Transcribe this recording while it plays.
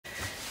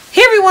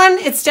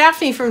everyone, it's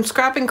Daphne from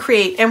Scrap and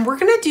Create, and we're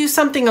going to do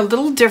something a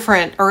little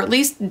different, or at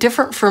least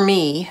different for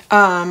me.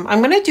 I'm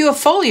going to do a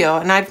folio,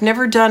 and I've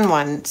never done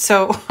one.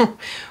 So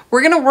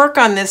we're going to work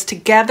on this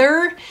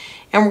together,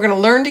 and we're going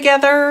to learn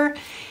together.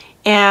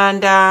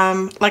 And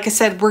like I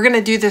said, we're going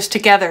to do this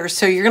together.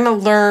 So you're going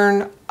to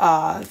learn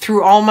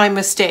through all my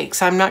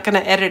mistakes. I'm not going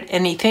to edit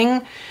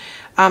anything.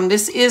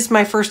 This is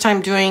my first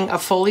time doing a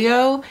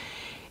folio.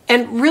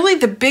 And really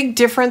the big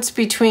difference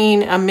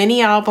between a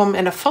mini album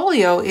and a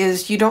folio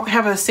is you don't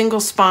have a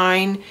single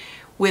spine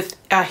with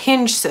a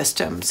hinge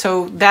system.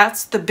 So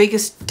that's the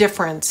biggest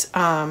difference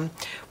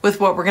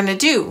with what we're going to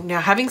do. Now,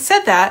 having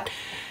said that,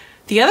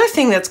 the other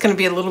thing that's going to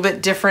be a little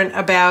bit different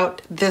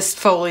about this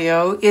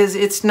folio is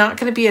it's not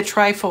going to be a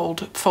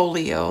trifold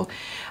folio.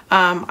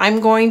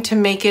 I'm going to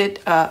make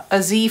it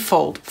a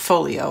Z-fold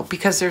folio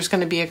because there's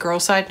going to be a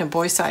girl side and a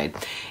boy side.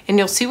 And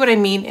you'll see what I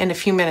mean in a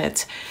few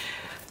minutes.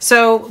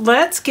 So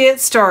let's get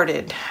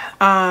started.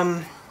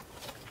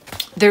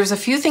 There's a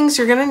few things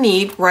you're going to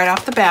need right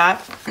off the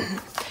bat.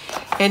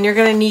 And you're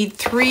going to need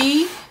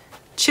 3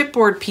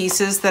 chipboard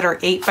pieces that are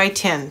 8 by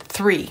 10,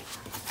 3.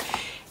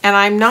 And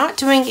I'm not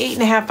doing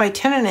 8.5 by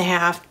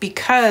 10.5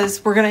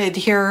 because we're going to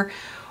adhere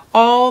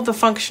all the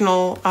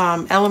functional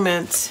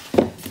elements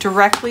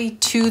directly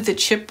to the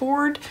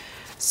chipboard.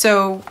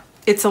 So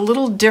it's a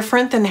little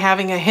different than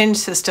having a hinge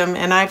system,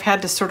 and I've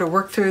had to sort of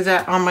work through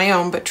that on my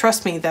own, but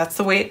trust me, that's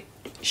the way it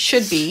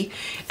should be.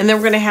 And then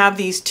we're going to have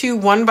these 2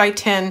 1 by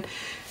 10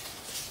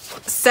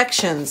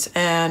 sections,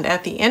 and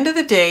at the end of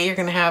the day you're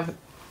going to have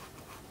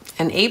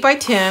an 8 by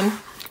 10,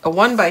 a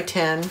 1 by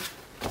 10,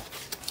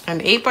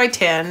 an 8 by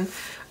 10,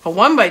 a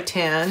 1 by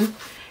 10,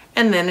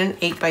 and then an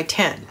 8 by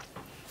 10.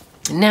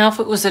 Now if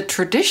it was a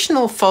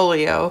traditional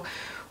folio,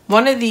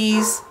 one of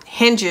these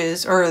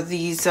hinges or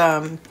these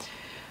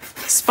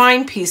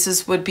spine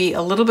pieces would be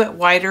a little bit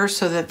wider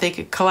so that they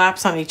could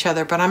collapse on each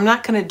other, but I'm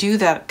not going to do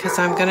that because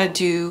I'm going to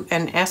do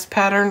an S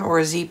pattern or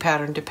a Z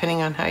pattern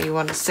depending on how you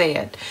want to say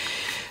it.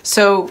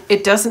 So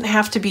it doesn't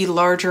have to be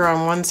larger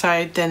on one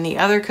side than the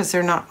other because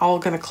they're not all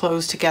going to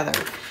close together.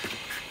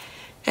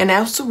 And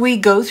as we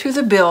go through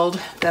the build,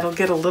 that'll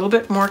get a little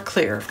bit more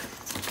clear.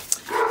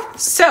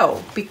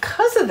 So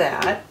because of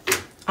that,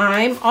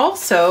 I'm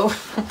also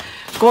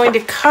going to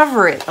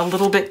cover it a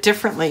little bit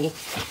differently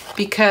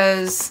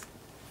because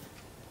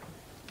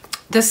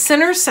the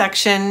center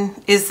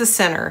section is the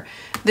center.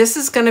 This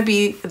is going to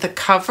be the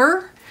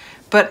cover,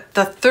 but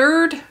the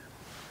third,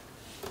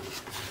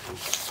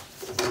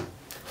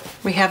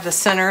 we have the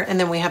center and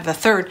then we have the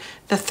third.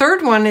 The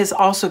third one is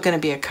also going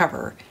to be a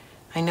cover.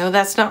 I know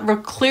that's not real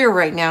clear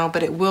right now,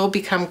 but it will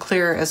become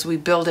clear as we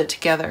build it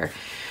together.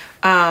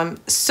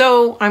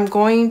 So I'm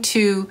going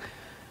to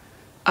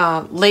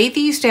lay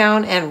these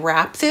down and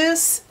wrap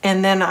this,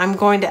 and then I'm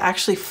going to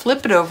actually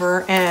flip it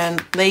over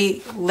and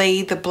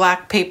lay the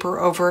black paper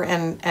over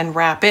and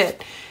wrap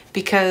it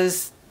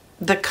because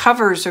the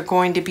covers are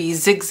going to be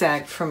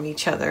zigzagged from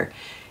each other,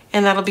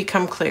 and that'll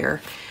become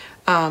clear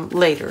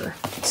later.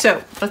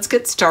 So let's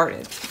get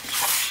started.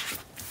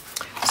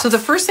 So the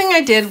first thing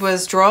I did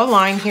was draw a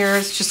line here.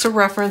 It's just a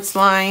reference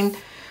line.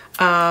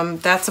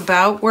 That's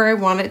about where I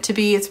want it to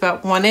be. It's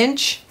about 1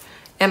 inch.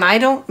 And I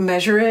don't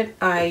measure it.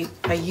 I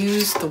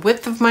use the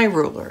width of my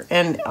ruler.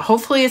 And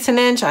hopefully it's 1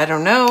 inch. I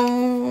don't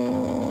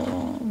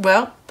know.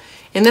 Well,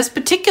 in this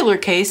particular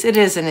case, it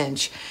is 1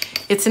 inch.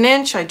 It's 1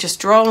 inch. I just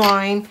draw a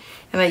line.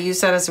 And I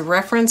use that as a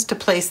reference to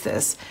place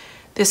this.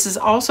 This is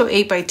also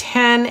 8 by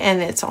 10.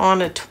 And it's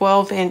on a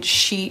 12-inch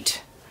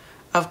sheet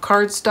of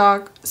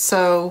cardstock.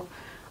 So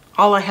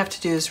all I have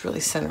to do is really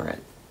center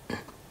it.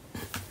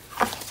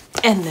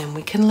 And then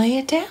we can lay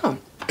it down.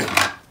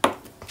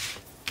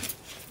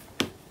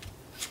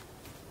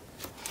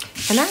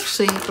 And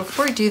actually,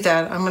 before I do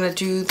that, I'm going to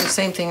do the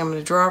same thing. I'm going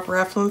to draw a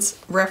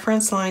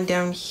reference line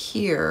down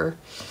here.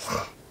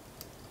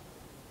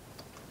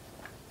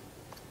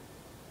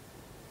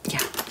 Yeah.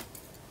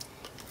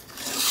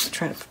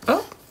 Trying to,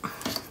 oh,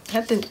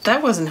 that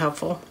wasn't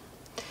helpful.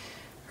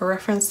 A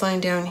reference line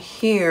down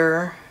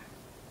here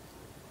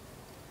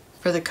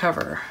for the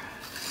cover.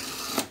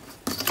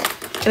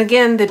 And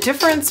again, the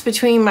difference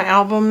between my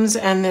albums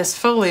and this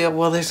folio,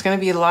 well, there's going to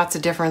be lots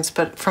of difference,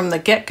 but from the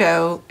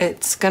get-go,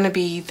 it's going to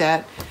be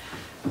that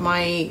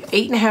my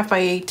 8.5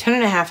 by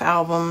 10.5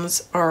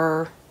 albums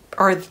are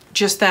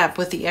just that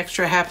with the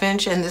extra 1/2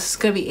 inch, and this is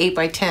going to be 8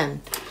 by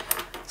 10.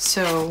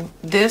 So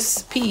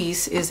this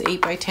piece is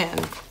 8 by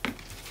 10.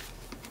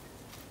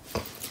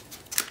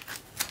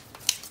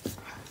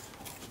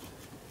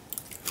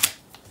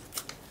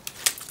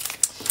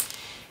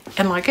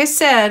 And like I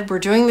said, we're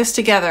doing this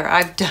together.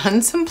 I've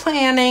done some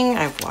planning,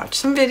 I've watched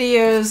some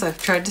videos, I've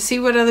tried to see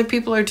what other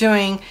people are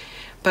doing,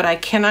 but I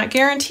cannot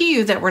guarantee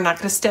you that we're not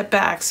going to step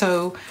back.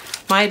 So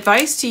my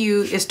advice to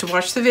you is to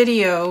watch the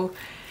video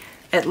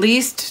at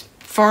least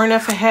far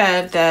enough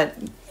ahead that,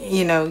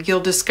 you know,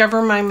 you'll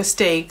discover my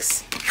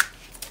mistakes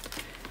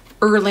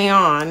early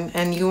on,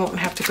 and you won't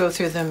have to go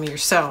through them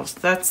yourselves.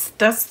 That's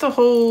the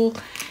whole,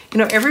 you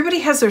know, everybody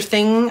has their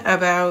thing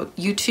about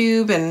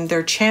YouTube and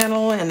their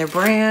channel and their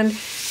brand,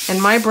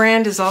 and my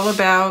brand is all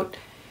about,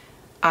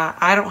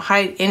 I don't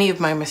hide any of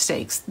my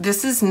mistakes.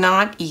 This is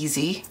not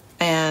easy,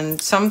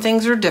 and some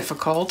things are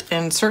difficult,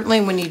 and certainly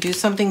when you do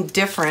something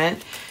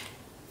different,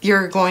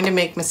 you're going to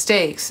make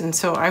mistakes. And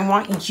so I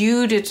want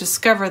you to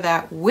discover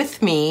that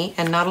with me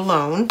and not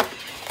alone.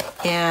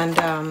 And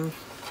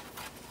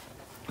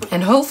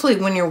hopefully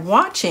when you're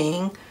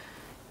watching,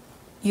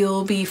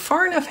 you'll be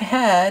far enough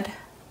ahead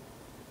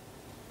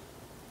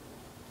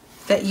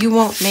that you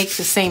won't make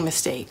the same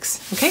mistakes,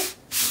 okay?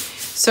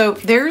 So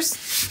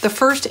there's the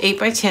first 8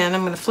 by 10.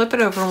 I'm gonna flip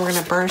it over and we're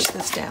gonna burnish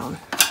this down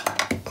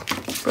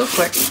real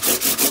quick.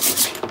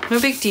 No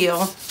big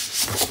deal.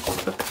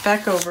 Flip it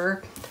back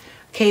over.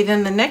 Okay,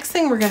 then the next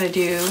thing we're gonna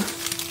do,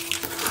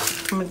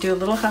 I'm gonna do a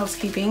little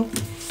housekeeping,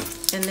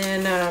 and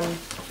then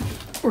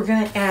we're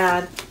gonna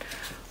add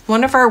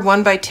one of our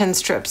 1 by 10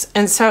 strips.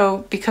 And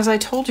so, because I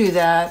told you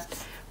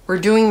that we're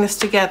doing this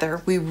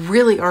together, we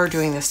really are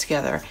doing this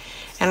together.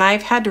 And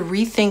I've had to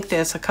rethink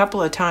this a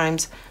couple of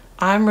times.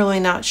 I'm really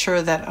not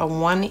sure that a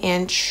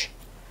 1-inch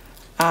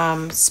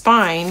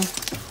spine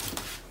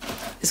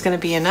is gonna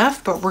be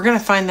enough, but we're gonna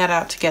find that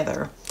out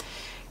together.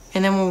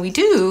 And then when we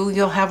do,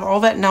 you'll have all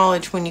that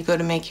knowledge when you go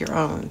to make your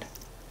own.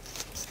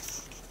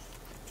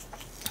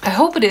 I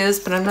hope it is,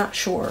 but I'm not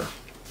sure.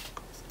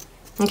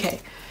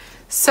 Okay,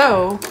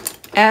 so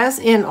as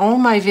in all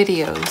my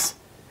videos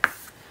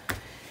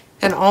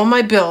and all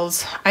my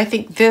builds, I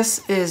think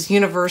this is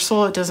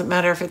universal. It doesn't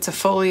matter if it's a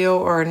folio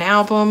or an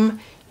album.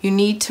 You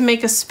need to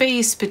make a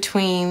space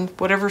between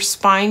whatever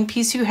spine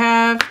piece you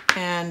have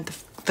and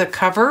the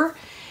cover.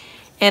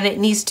 And it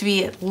needs to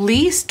be at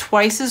least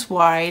twice as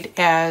wide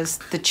as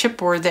the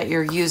chipboard that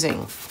you're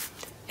using.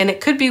 And it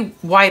could be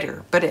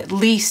wider, but at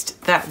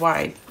least that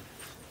wide.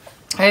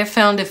 I have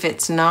found if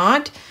it's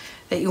not,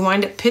 that you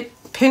wind up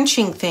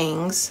pinching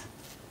things,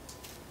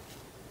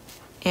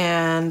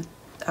 and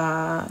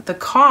the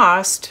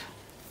cost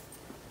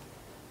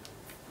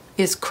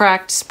is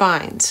cracked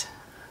spines.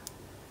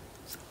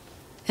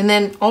 And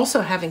then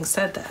also, having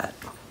said that,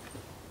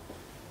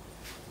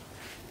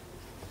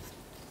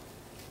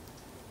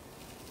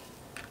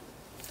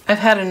 I've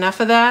had enough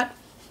of that,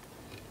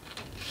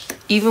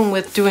 even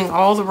with doing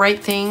all the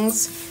right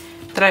things,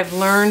 that I've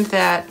learned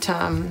that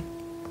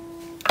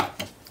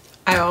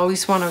I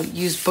always want to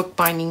use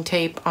bookbinding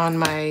tape on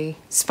my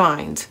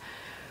spines.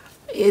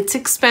 It's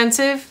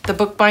expensive, the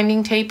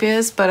bookbinding tape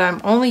is, but I'm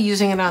only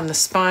using it on the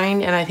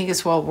spine, and I think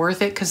it's well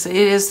worth it because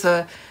it's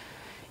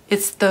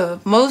the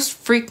most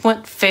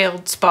frequent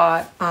failed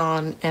spot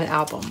on an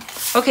album.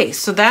 Okay,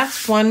 so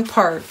that's one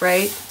part,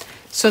 right?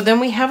 So then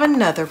we have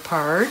another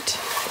part.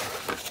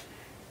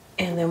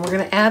 And then we're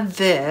gonna add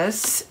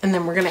this, and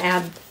then we're gonna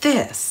add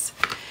this.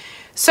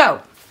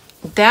 So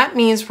that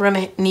means we're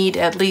gonna need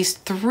at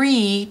least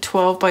 3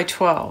 12 by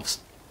 12s.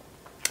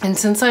 And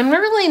since I'm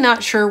really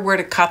not sure where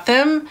to cut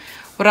them,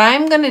 what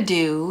I'm gonna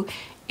do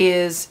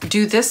is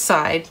do this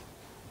side,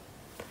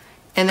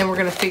 and then we're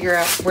gonna figure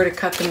out where to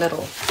cut the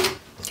middle,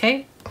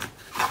 okay?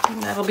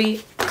 And that'll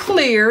be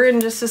clear in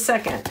just a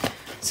second.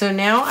 So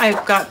now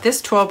I've got this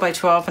 12 by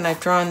 12, and I've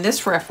drawn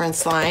this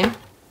reference line.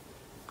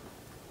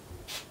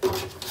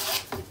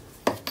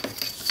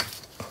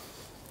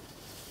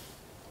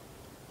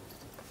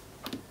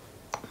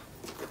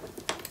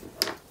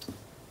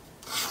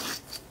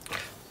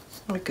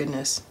 Oh my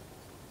goodness.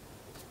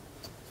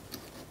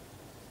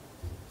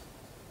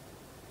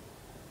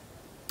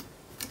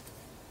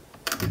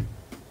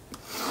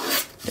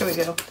 There we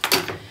go.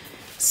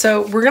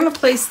 So we're going to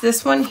place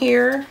this one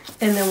here,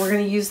 and then we're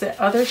going to use the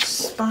other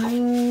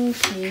spine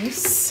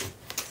piece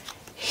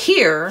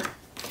here,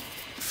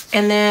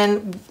 and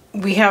then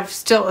we have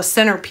still a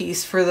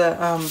centerpiece for the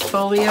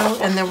folio,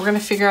 and then we're going to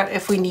figure out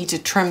if we need to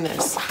trim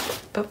this.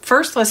 But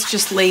first, let's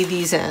just lay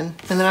these in,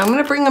 and then I'm going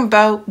to bring them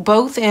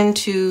both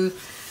into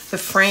the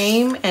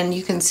frame, and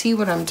you can see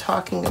what I'm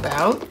talking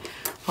about.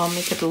 I'll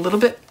make it a little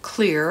bit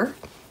clearer.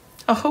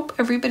 I hope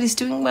everybody's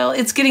doing well.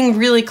 It's getting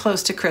really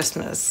close to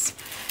Christmas.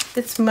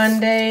 It's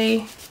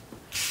Monday.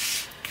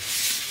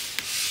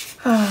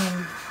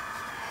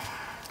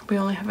 We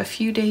only have a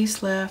few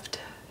days left,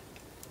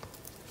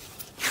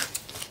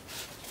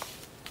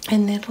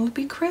 and then it'll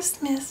be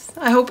Christmas.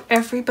 I hope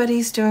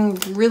everybody's doing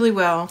really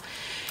well.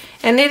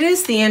 And it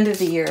is the end of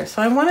the year,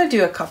 so I want to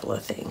do a couple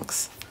of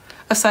things.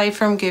 Aside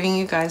from giving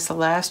you guys the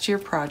last year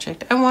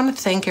project, I want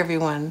to thank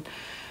everyone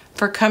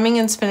for coming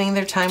and spending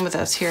their time with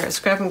us here at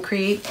Scrap and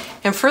Create.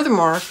 And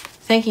furthermore,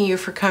 thanking you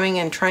for coming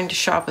and trying to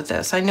shop with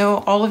us. I know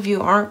all of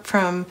you aren't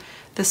from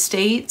the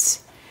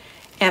States,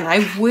 and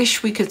I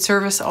wish we could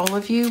service all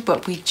of you,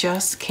 but we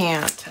just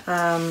can't.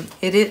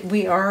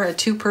 We are a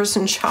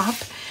two-person shop,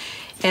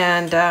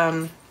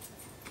 and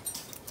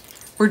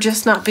we're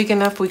just not big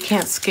enough. We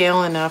can't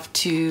scale enough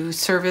to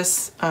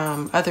service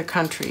other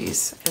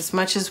countries as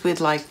much as we'd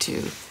like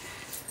to.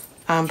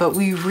 But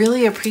we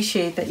really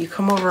appreciate that you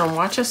come over and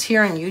watch us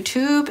here on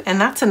YouTube, and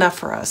that's enough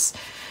for us.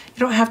 If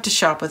don't have to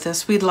shop with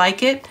us. We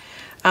like it.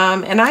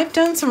 And I've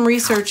done some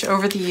research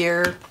over the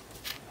year,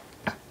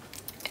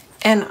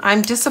 and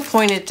I'm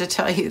disappointed to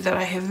tell you that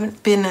I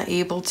haven't been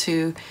able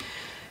to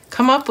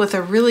come up with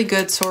a really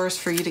good source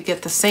for you to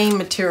get the same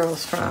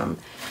materials from.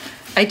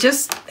 I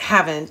just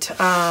haven't.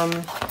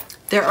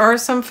 There are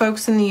some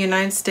folks in the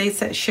United States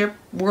that ship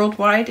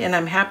worldwide, and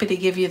I'm happy to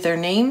give you their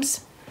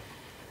names.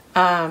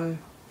 And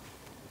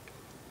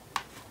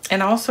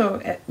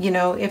also, you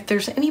know, if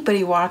there's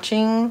anybody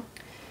watching,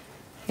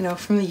 you know,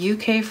 from the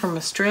UK, from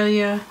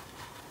Australia,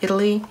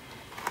 Italy,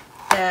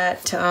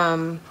 that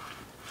want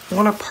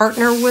to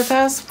partner with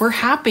us, we're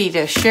happy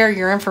to share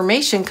your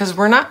information because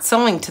we're not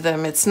selling to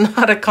them. It's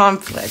not a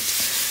conflict.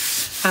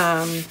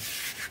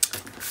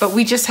 But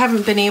we just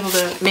haven't been able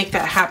to make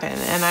that happen,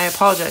 and I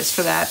apologize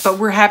for that. But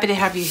we're happy to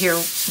have you here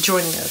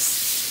joining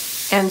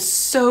us, and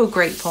so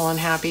grateful and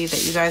happy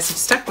that you guys have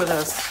stuck with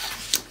us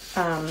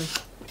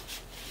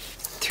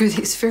through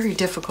these very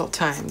difficult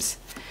times.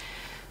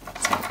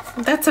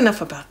 So that's enough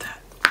about that.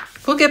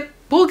 We'll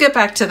get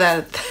back to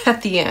that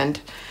at the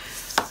end,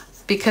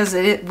 because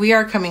we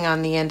are coming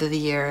on the end of the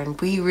year,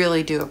 and we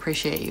really do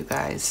appreciate you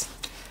guys.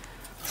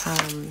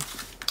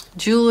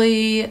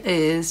 Julie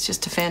is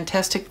just a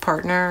fantastic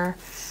partner.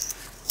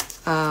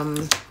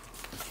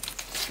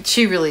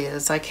 She really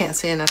is. I can't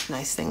say enough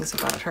nice things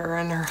about her,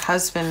 and her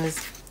husband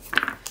is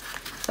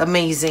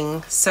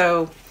amazing.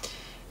 So,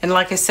 and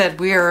like I said,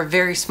 we are a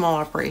very small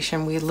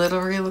operation. We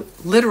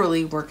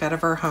literally work out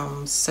of our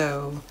homes.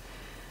 So,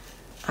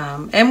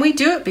 and we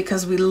do it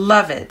because we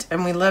love it,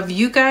 and we love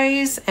you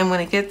guys. And when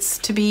it gets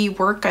to be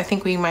work, I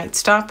think we might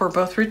stop. We're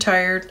both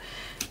retired.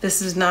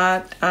 This is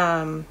not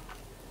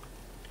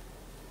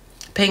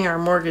paying our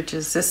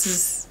mortgages. This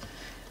is,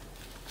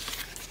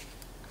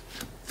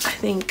 I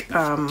think,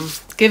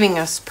 giving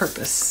us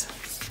purpose.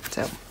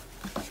 So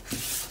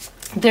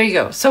there you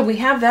go. So we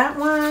have that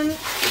one,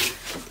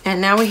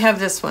 and now we have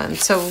this one.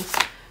 So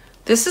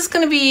this is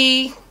going to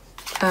be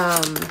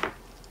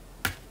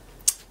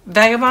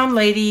Vagabond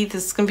Lady.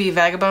 This is going to be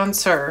Vagabond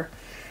Sir.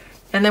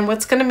 And then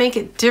what's going to make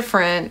it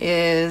different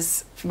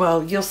is,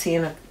 well, you'll see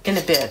in a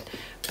bit,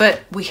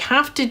 but we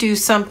have to do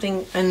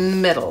something in the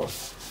middle,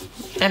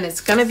 and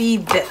it's going to be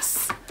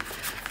this.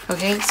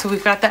 Okay, so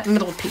we've got that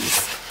middle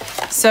piece.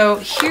 So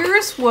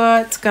here's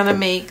what's going to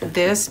make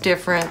this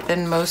different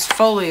than most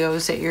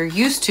folios that you're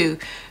used to.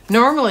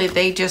 Normally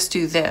they just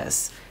do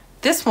this.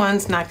 This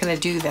one's not going to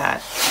do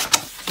that.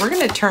 We're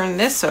going to turn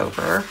this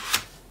over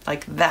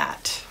like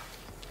that.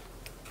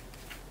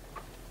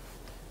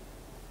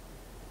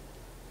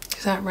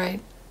 Is that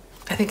right?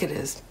 I think it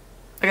is.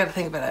 I got to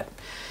think about it.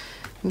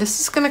 This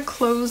is going to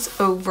close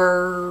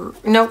over.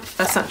 Nope,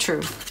 that's not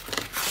true.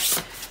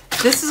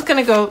 This is going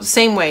to go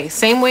same way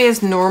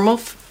as normal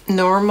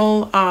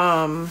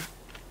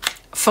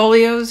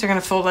folios are going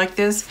to fold like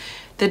this.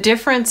 The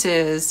difference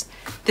is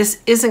this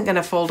isn't going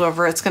to fold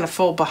over, it's going to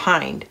fold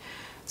behind.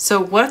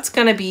 So what's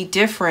going to be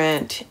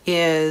different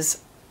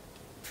is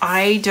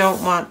I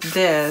don't want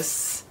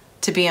this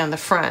to be on the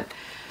front.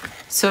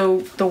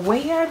 So the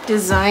way I've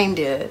designed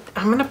it,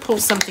 I'm going to pull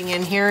something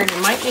in here, and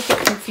it might make it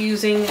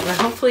confusing, and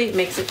hopefully it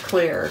makes it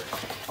clear.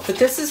 But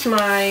this is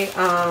my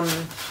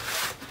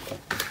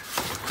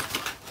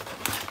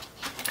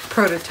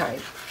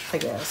prototype, I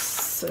guess,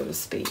 so to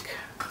speak.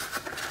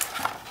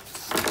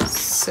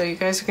 So you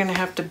guys are going to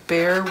have to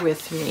bear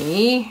with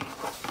me.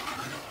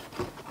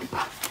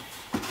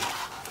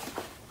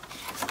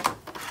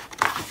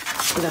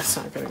 That's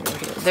not going to go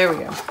here. There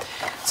we go.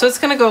 So it's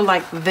going to go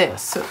like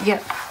this. So yeah,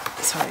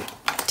 sorry,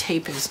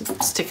 tape is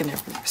sticking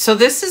everywhere. So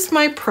this is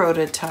my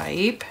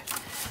prototype.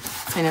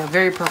 I know,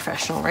 very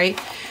professional, right?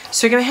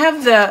 So you're going to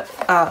have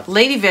the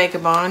Lady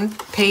Vagabond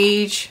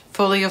page,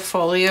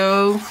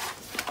 folio.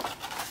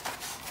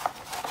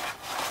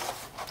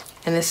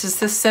 And this is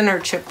the center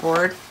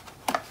chipboard.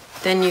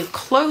 Then you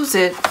close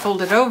it,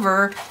 fold it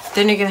over.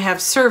 Then you're going to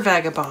have Sir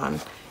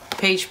Vagabond,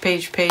 page,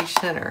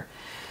 center.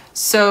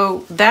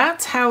 So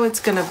that's how it's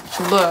going to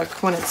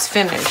look when it's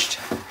finished.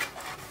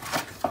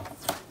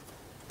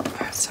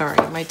 Sorry,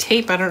 my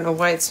tape, I don't know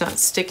why it's not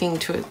sticking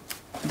to it,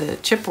 the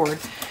chipboard,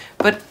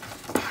 but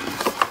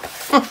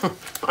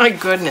my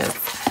goodness,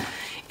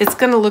 it's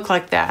going to look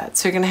like that.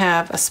 So you're going to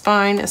have a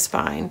spine.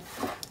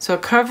 So a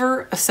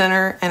cover, a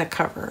center, and a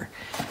cover.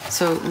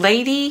 So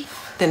lady,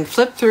 then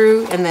flip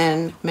through, and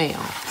then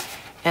male.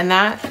 And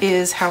that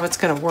is how it's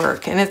going to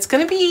work. And it's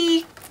going to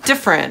be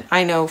different,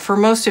 I know, for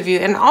most of you.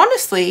 And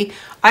honestly,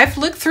 I've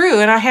looked through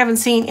and I haven't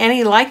seen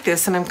any like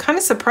this, and I'm kind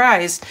of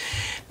surprised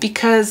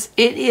because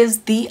it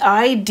is the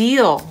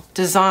ideal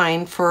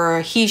design for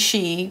a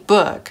he-she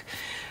book.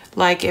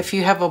 Like if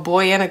you have a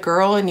boy and a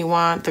girl and you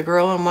want the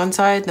girl on one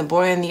side and the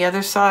boy on the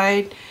other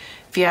side.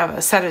 If you have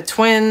a set of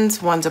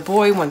twins, one's a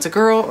boy, one's a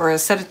girl, or a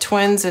set of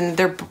twins and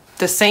they're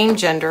the same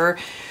gender,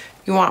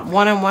 you want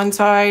one on one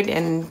side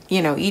and,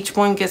 you know, each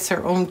one gets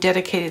their own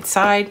dedicated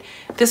side.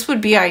 This would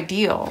be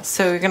ideal.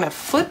 So you're going to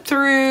flip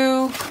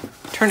through,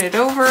 turn it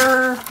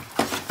over,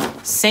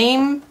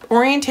 same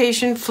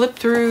orientation, flip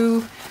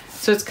through,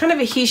 So it's kind of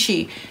a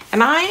he-she.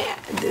 And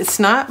it's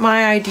not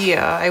my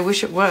idea. I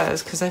wish it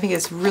was, because I think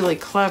it's really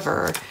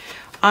clever.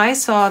 I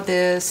saw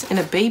this in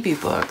a baby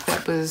book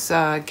that was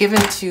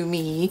given to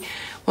me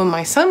when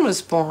my son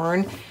was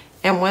born.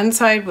 And one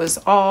side was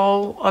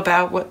all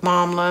about what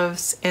mom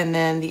loves, and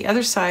then the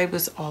other side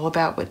was all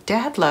about what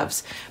dad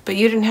loves. But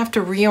you didn't have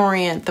to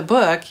reorient the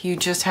book, you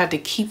just had to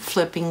keep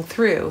flipping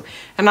through.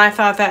 And I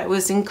thought that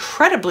was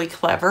incredibly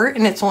clever,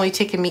 and it's only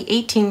taken me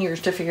 18 years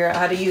to figure out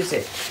how to use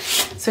it.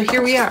 So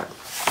here we are.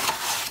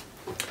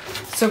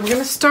 So we're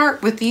gonna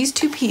start with these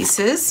two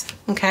pieces,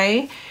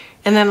 okay?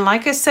 And then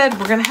like I said,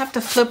 we're gonna have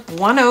to flip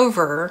one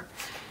over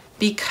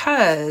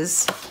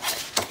because,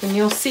 and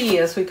you'll see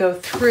as we go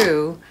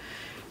through,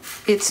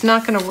 it's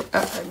not going to,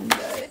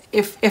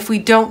 if we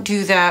don't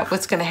do that,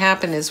 what's going to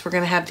happen is we're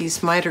going to have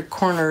these mitered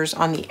corners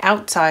on the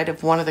outside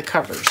of one of the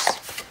covers.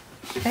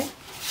 Okay,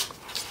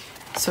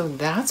 so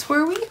that's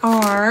where we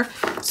are.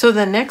 So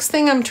the next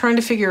thing I'm trying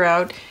to figure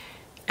out,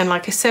 and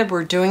like I said,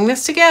 we're doing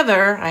this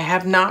together. I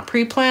have not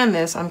pre-planned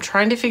this. I'm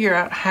trying to figure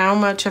out how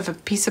much of a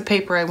piece of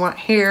paper I want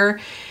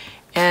here,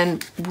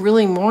 and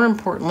really more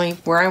importantly,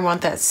 where I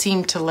want that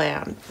seam to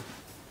land.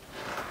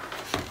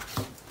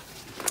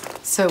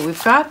 So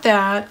we've got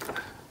that.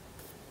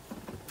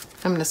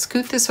 I'm gonna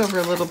scoot this over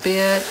a little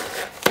bit.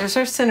 There's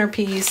our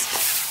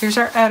centerpiece. Here's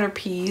our outer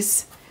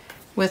piece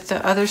with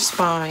the other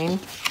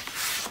spine.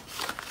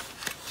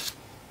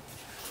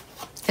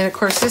 And of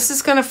course this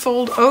is gonna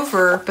fold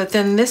over, but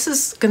then this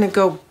is gonna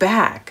go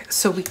back.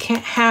 So we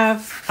can't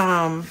have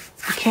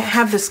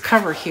this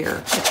cover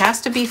here. It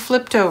has to be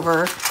flipped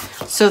over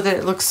so that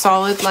it looks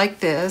solid like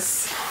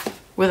this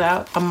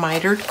without a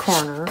mitered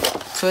corner.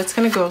 So it's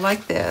gonna go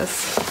like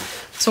this.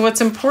 So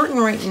what's important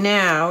right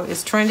now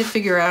is trying to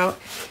figure out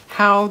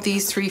how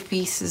these three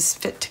pieces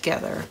fit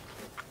together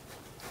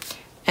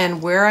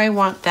and where I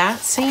want that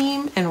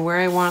seam and where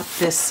I want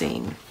this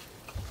seam.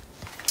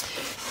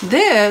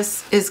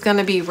 This is going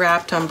to be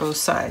wrapped on both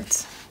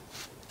sides.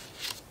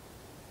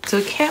 So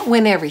we can't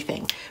win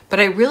everything, but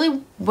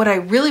what I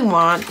really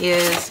want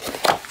is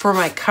for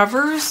my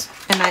covers,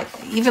 and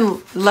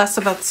even less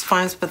about the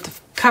spines, but the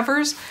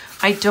covers,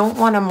 I don't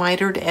want a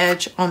mitered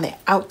edge on the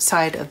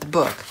outside of the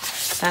book.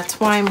 That's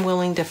why I'm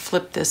willing to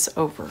flip this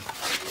over,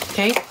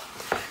 okay?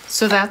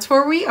 So that's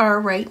where we are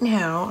right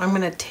now. I'm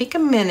gonna take a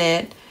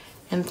minute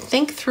and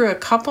think through a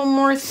couple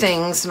more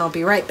things, and I'll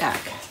be right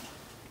back.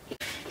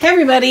 Hey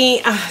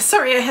everybody,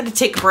 sorry I had to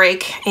take a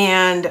break,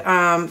 and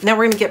now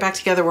we're gonna get back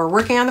together. We're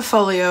working on the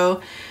folio,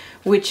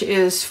 which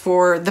is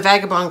for the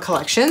Vagabond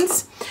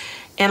collections.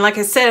 And like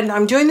I said,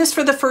 I'm doing this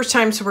for the first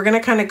time, so we're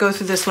gonna kind of go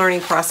through this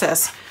learning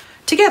process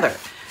together.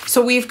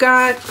 So we've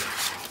got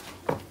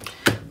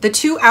the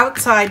two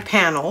outside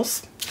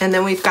panels, and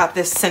then we've got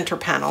this center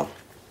panel.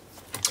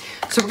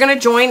 So we're gonna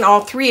join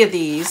all three of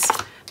these,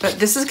 but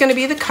this is gonna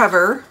be the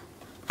cover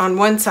on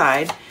one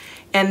side,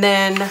 and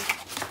then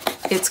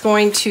it's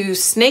going to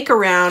snake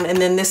around, and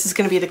then this is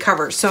gonna be the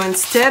cover. So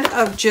instead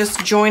of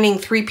just joining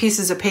three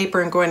pieces of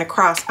paper and going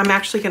across, I'm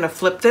actually gonna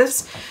flip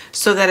this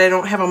so that I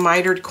don't have a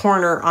mitered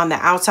corner on the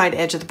outside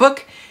edge of the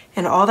book,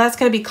 and all that's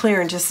gonna be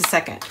clear in just a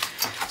second.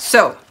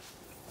 So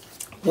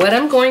what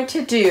I'm going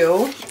to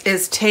do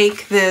is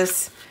take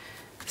this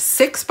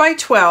 6 by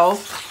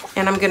 12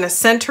 and I'm gonna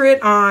center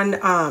it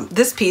on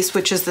this piece,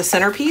 which is the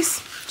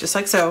centerpiece, just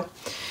like so.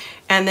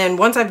 And then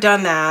once I've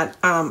done that,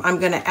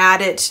 I'm gonna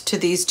add it to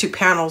these two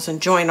panels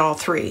and join all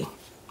three.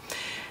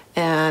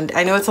 And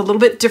I know it's a little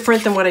bit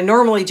different than what I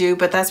normally do,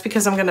 but that's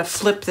because I'm gonna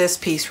flip this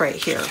piece right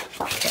here.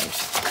 Okay.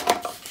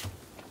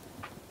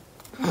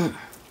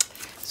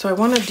 So I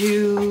wanna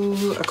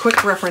do a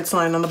quick reference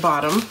line on the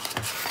bottom.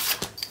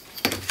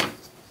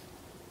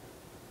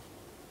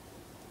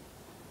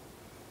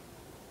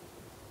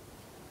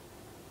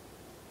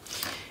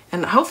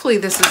 And hopefully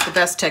this is the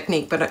best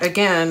technique, but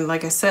again,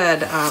 like I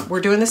said,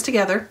 we're doing this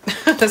together,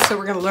 so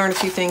we're gonna learn a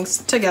few things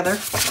together.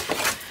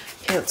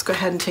 Okay, let's go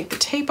ahead and take the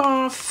tape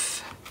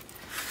off.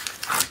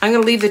 I'm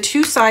gonna leave the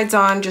two sides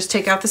on, just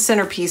take out the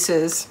center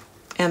pieces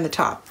and the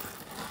top.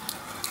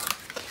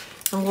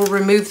 And we'll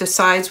remove the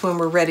sides when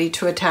we're ready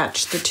to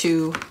attach the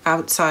two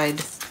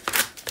outside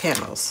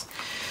panels.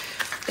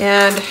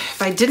 And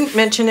if I didn't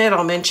mention it,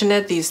 I'll mention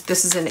it.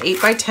 This is an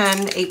 8 by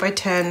 10, 8 by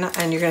 10,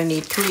 and you're gonna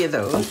need 3 of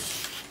those.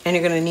 And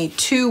you're gonna need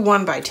 2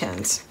 1 by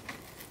 10s.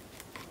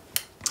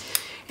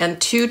 And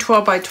 2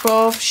 12 by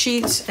 12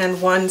 sheets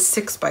and 1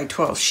 6 by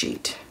 12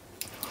 sheet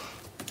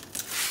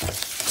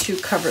to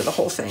cover the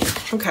whole thing.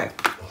 Okay.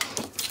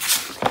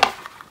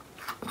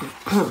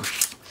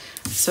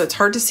 So it's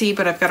hard to see,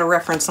 but I've got a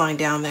reference line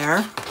down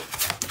there.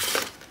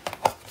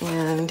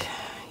 And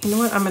you know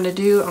what I'm gonna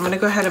do? I'm gonna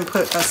go ahead and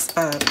put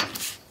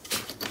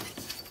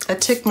a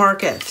tick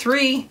mark at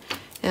 3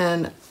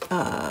 and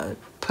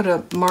put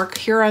a mark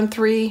here on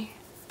 3.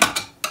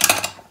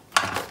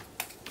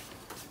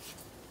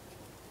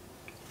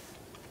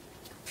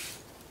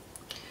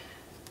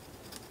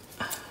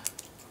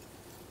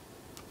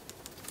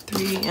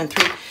 And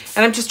 3,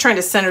 and I'm just trying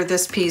to center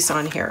this piece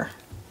on here.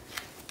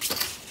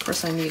 Of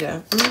course I need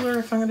a ruler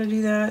if I'm going to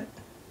do that.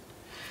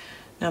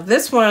 Now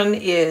this one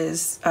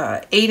is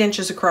 8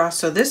 inches across,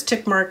 so this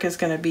tick mark is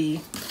going to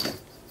be,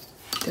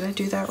 did I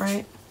do that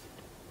right?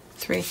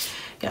 3.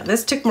 Yeah,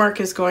 this tick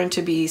mark is going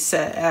to be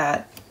set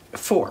at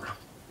 4.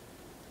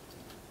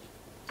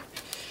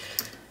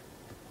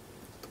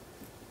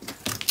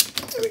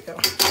 There we go.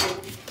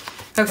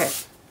 Okay,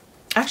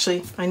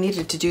 actually I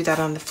needed to do that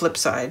on the flip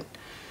side.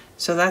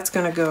 So that's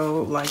going to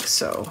go like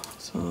so.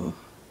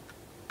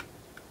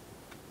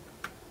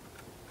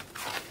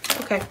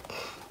 Okay,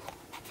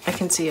 I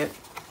can see it.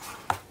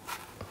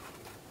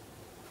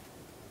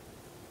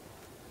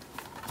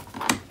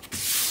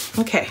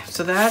 Okay,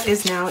 so that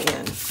is now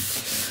in.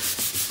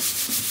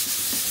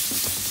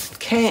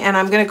 Okay, and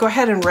I'm going to go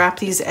ahead and wrap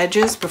these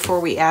edges before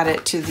we add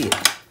it to the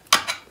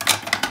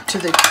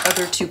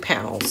other 2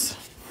 panels.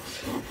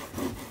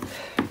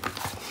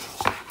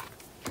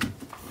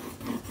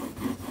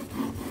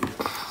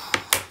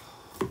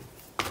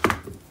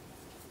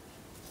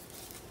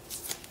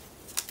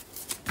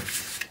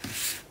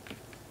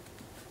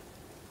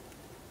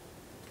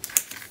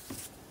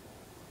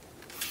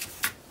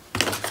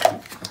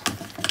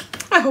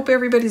 I hope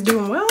everybody's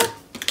doing well.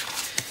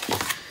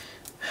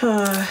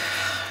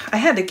 I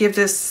had to give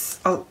this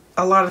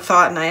a lot of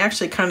thought, and I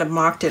actually kind of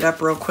mocked it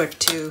up real quick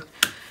too.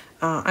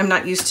 I'm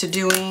not used to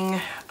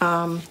doing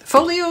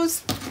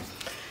folios,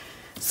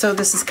 so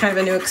this is kind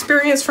of a new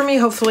experience for me.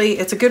 Hopefully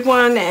it's a good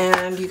one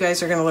and you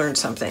guys are going to learn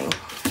something.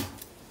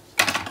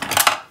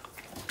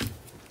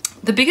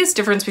 The biggest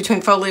difference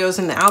between folios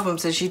and the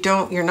albums is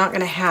you're not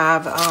going to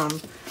have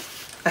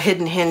a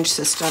hidden hinge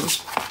system.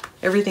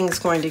 Everything's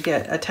going to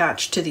get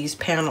attached to these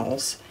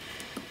panels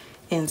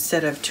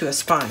instead of to a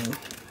spine.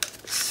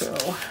 So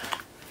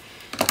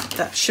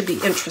that should be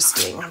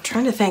interesting. I'm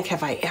trying to think,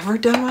 have I ever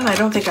done one? I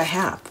don't think I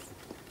have.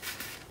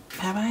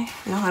 Have I?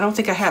 No, I don't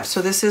think I have.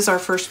 So this is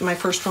my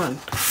first one.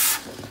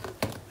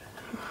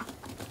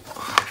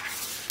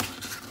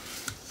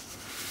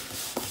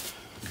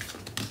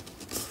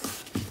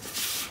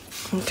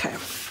 Okay.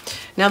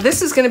 Now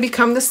this is going to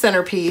become the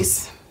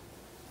centerpiece.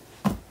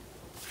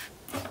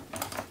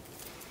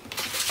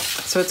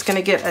 So it's going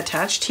to get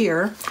attached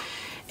here.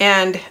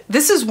 And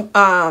this is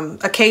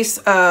a case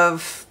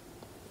of,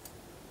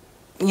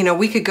 you know,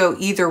 we could go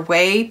either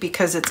way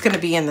because it's going to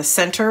be in the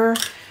center.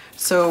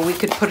 So we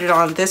could put it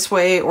on this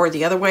way or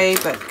the other way,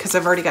 but because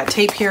I've already got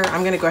tape here,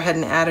 I'm going to go ahead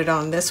and add it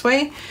on this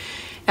way.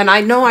 And I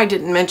know I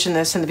didn't mention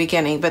this in the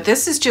beginning, but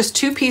this is just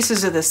 2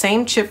 pieces of the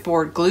same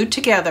chipboard glued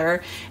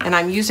together, and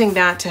I'm using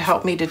that to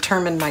help me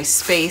determine my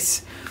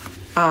space,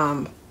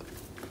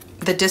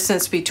 the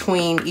distance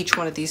between each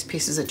one of these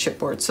pieces of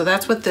chipboard. So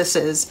that's what this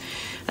is.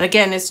 And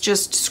again, it's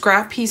just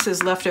scrap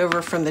pieces left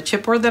over from the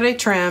chipboard that I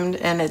trimmed,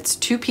 and it's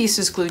 2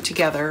 pieces glued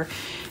together,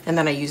 and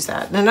then I use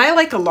that. And I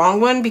like a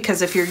long one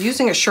because if you're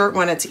using a short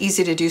one, it's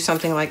easy to do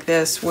something like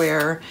this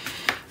where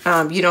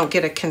you don't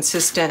get a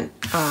consistent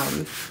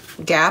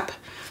gap.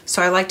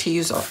 So I like to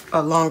use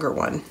a longer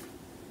one,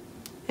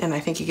 and I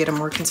think you get a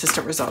more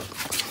consistent result.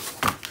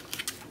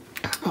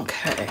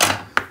 Okay.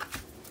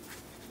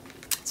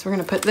 So we're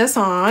going to put this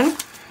on,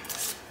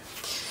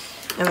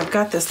 and I've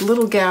got this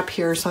little gap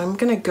here, so I'm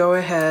going to go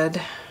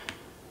ahead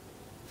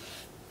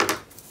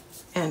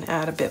and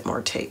add a bit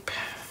more tape.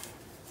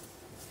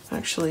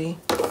 Actually,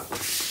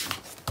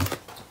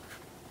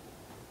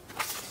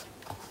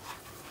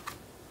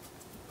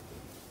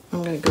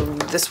 I'm going to go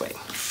this way.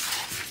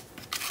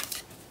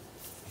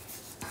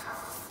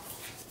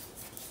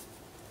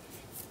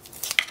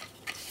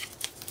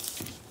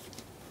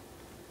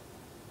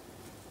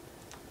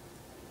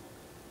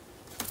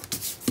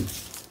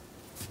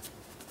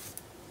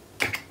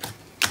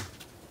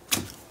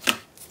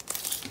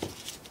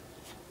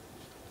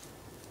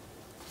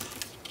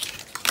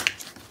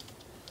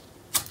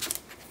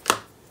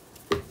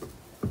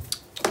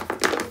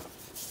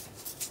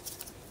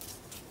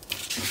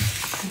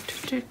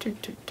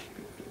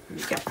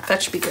 Yeah,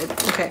 that should be good.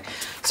 Okay,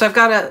 so I've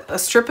got a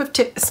strip of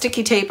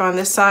sticky tape on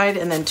this side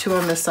and then 2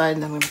 on this side,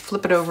 and then I'm going to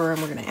flip it over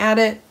and we're going to add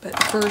it.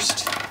 But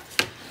first,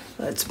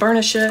 let's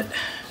burnish it.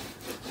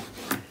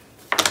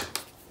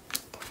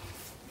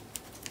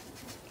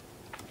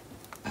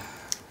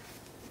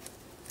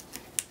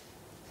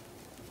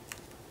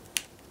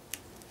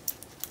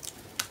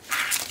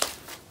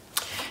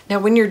 Now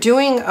when you're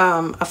doing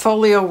a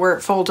folio where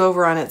it folds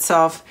over on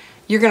itself,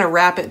 you're going to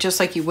wrap it just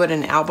like you would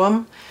an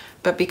album.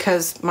 But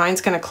because mine's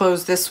going to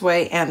close this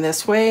way and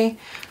this way,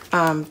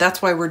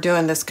 that's why we're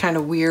doing this kind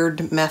of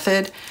weird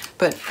method.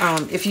 But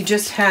if you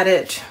just had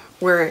it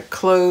where it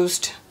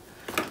closed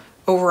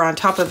over on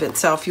top of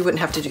itself, you wouldn't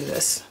have to do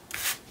this.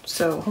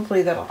 So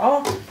hopefully that'll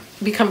all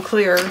become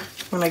clear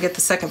when I get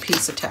the second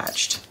piece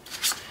attached.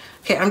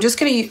 Okay, I'm just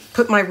going to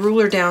put my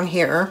ruler down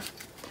here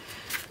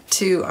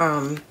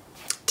to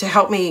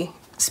help me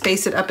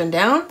space it up and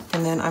down,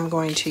 and then I'm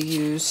going to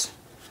use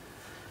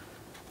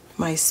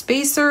my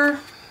spacer.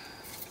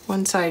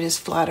 One side is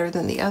flatter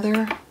than the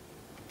other.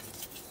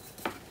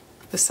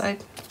 This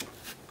side.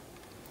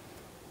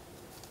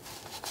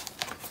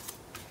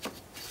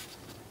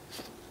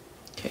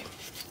 Okay.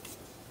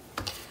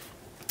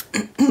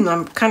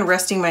 I'm kind of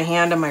resting my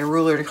hand on my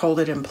ruler to hold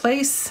it in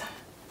place.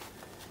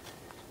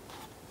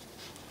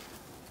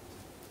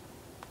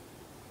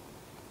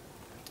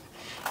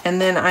 And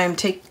then I'm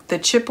take the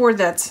chipboard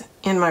that's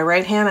in my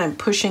right hand, I'm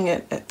pushing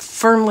it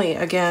firmly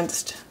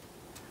against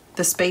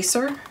the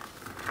spacer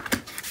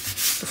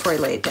before I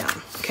lay it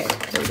down. Okay,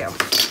 there we go.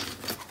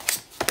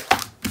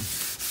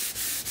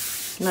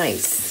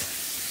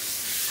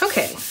 Nice.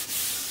 Okay,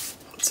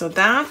 so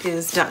that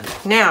is done.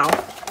 Now,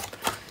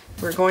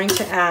 we're going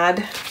to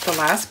add the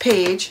last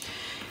page.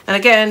 And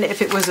again,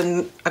 if it was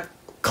a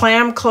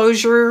clam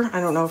closure, I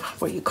don't know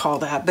what you call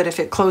that, but if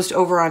it closed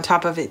over on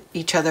top of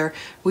each other,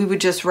 we would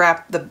just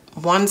wrap the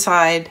one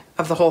side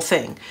of the whole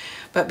thing.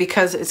 But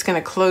because it's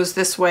going to close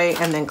this way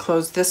and then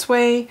close this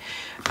way,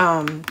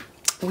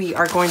 we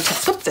are going to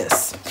flip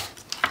this.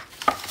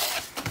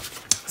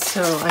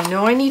 So I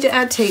know I need to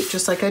add tape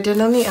just like I did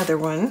on the other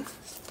one.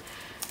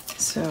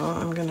 So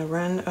I'm going to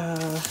run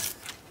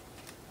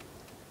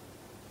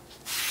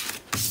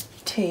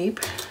tape.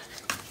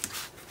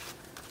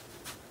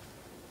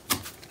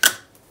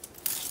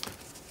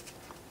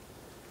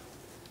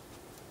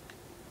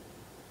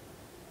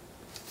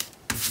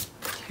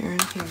 Here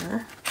and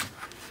here.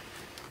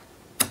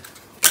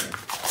 Okay.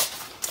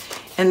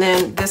 And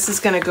then this is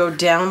going to go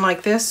down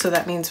like this, so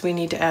that means we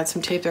need to add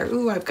some tape there.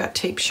 Ooh, I've got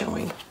tape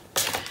showing.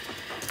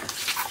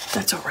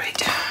 That's all right.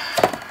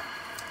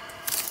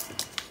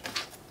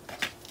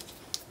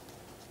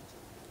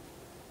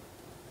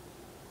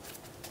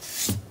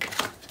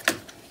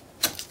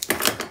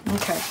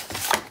 Okay.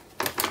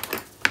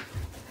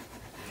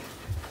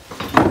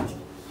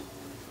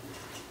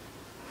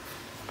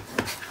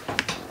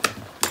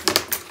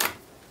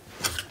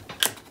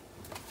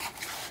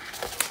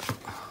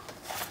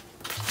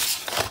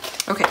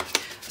 Okay,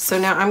 so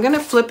now I'm going to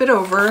flip it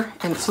over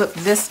and flip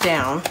this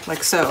down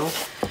like so,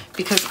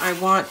 because I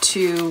want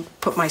to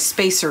put my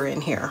spacer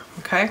in here,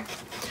 okay?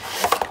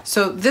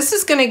 So this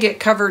is going to get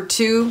covered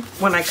too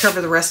when I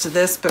cover the rest of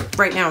this, but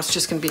right now it's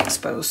just going to be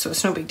exposed, so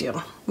it's no big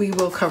deal. We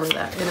will cover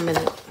that in a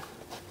minute.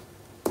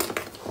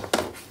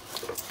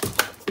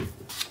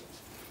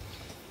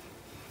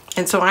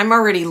 And so I'm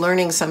already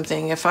learning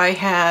something. If I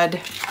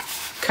had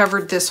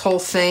covered this whole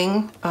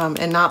thing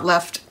and not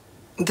left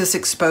this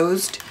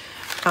exposed,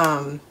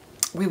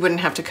 we wouldn't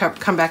have to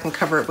come back and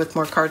cover it with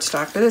more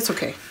cardstock, but it's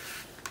okay.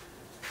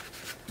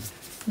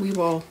 We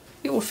will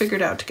figure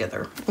it out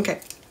together.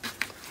 Okay,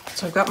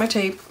 so I've got my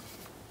tape,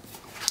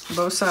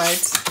 both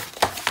sides.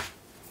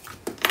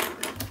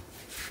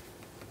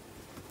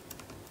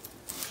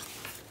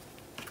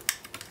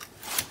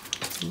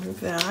 Move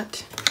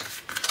that,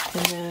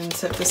 and then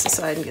set this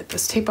aside and get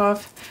this tape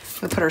off.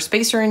 I'm gonna put our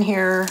spacer in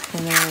here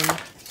and then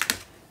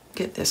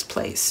get this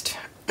placed.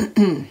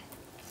 And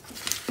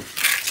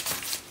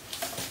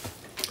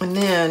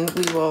then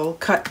we will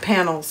cut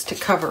panels to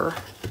cover.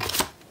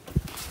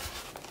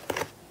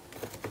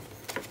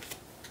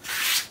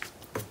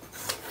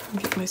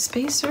 Get my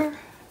spacer.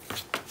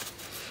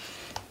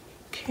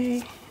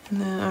 Okay, and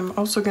then I'm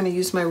also going to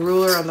use my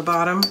ruler on the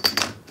bottom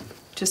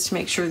just to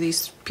make sure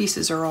these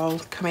pieces are all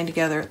coming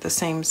together at the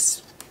same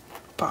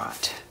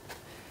spot.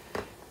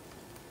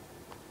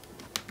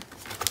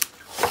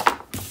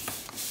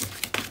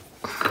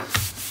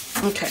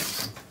 Okay,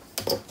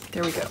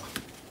 there we go.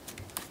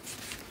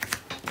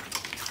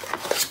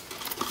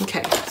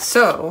 Okay,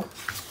 so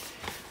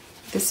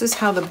this is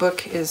how the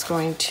book is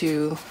going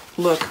to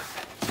look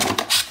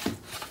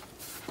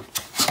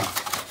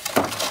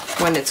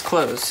when it's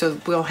closed. So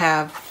we'll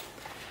have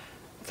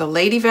the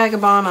Lady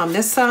Vagabond on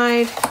this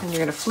side, and you're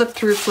going to flip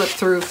through,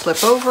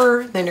 flip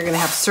over, then you're going to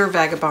have Sir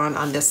Vagabond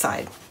on this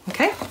side.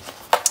 Okay?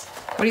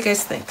 What do you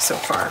guys think so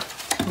far?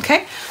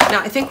 Okay, now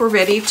I think we're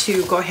ready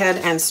to go ahead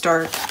and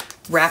start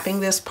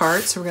wrapping this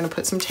part. So we're going to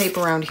put some tape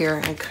around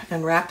here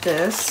and wrap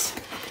this.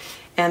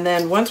 And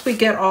then once we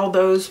get all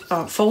those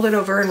folded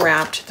over and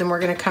wrapped, then we're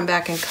going to come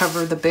back and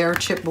cover the bare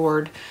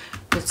chipboard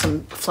with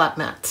some flat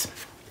mats.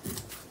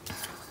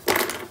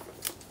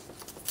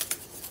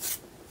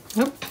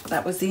 Nope,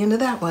 that was the end of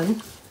that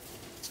one.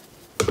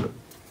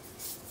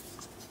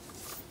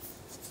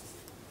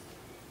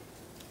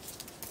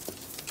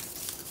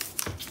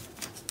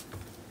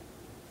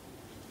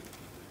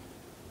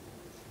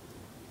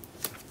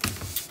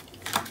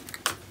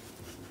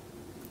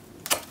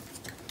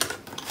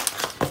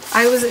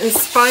 I was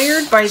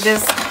inspired by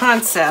this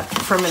concept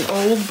from an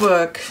old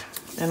book,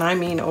 and I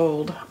mean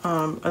old,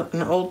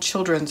 an old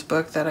children's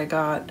book that I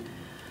got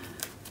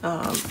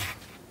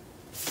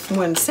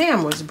when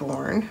Sam was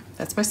born.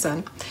 That's my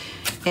son.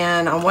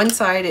 And on one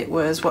side it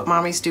was what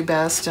mommies do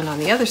best, and on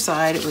the other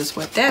side it was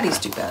what daddies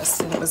do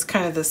best. And it was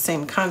kind of the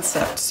same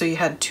concept. So you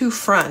had two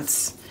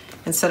fronts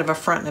instead of a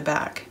front and a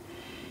back.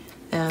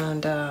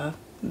 And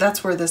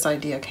that's where this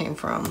idea came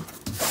from.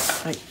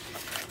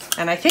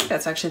 And I think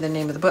that's actually the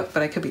name of the book,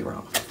 but I could be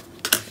wrong.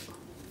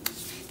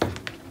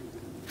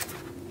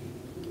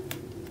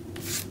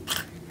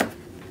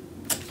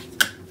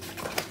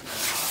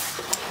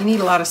 You need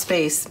a lot of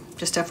space,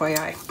 just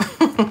FYI.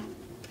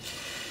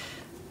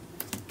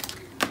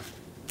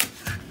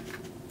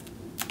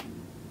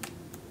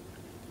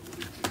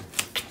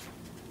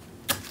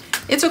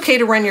 It's okay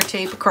to run your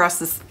tape across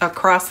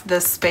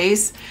this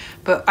space,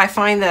 but I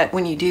find that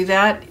when you do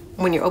that,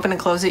 when you open and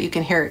close it, you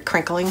can hear it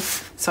crinkling.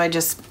 So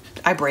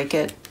I break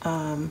it,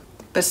 but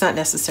it's not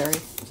necessary.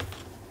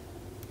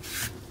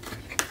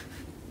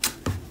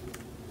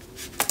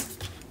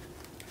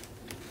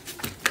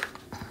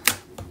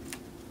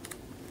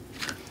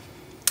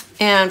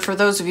 And for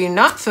those of you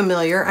not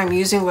familiar, I'm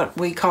using what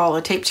we call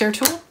a tape tear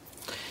tool.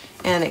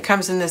 And it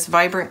comes in this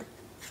vibrant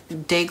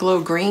day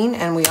glow green,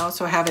 and we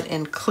also have it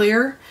in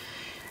clear.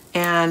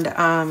 And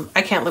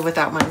I can't live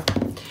without mine.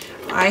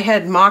 I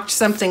had mocked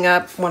something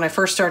up when I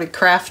first started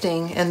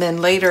crafting, and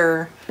then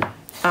later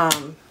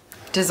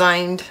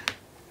designed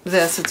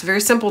this. It's a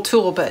very simple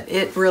tool, but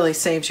it really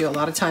saves you a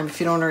lot of time if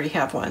you don't already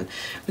have one.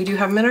 We do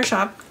have them in our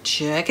shop.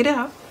 Check it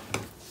out.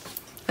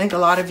 I think a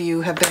lot of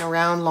you have been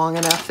around long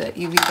enough that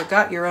you've either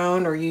got your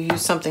own or you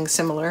use something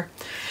similar.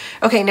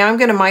 Okay, now I'm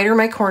going to miter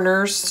my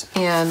corners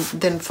and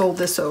then fold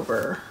this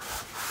over.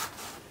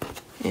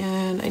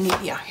 And I need,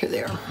 yeah, here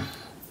they are.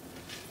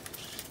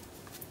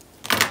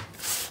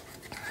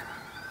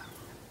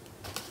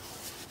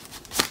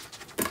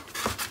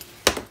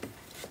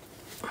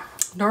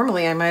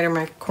 Normally I miter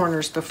my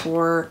corners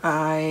before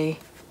I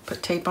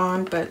put tape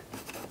on, but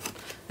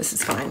this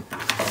is fine.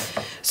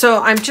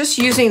 So I'm just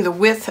using the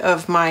width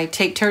of my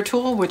tape tear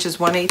tool, which is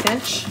 1/8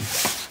 inch.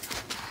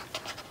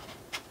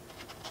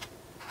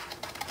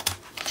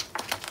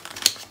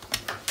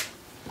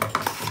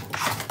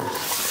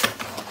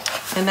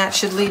 And that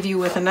should leave you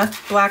with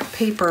enough black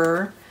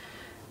paper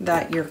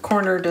that your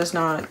corner does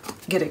not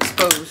get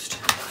exposed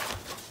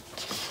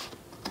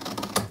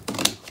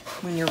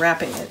when you're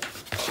wrapping it.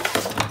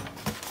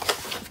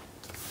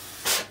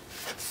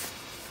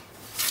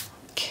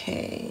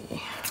 Okay.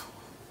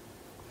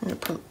 I'm gonna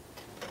put,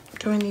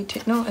 do I need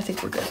to, no, I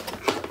think we're good.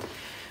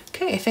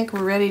 Okay, I think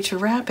we're ready to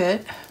wrap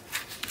it.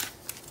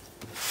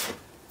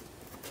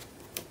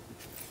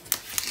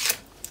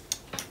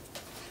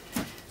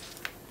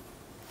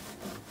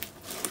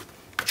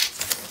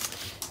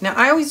 Now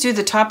I always do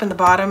the top and the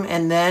bottom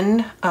and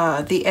then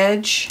the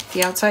edge,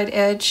 the outside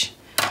edge.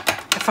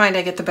 I find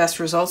I get the best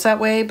results that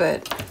way,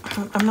 but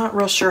I'm not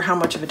real sure how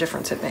much of a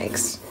difference it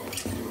makes.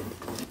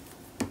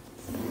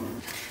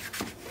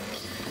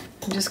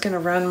 I'm just going to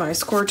run my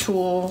score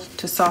tool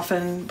to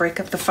soften, break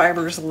up the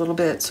fibers a little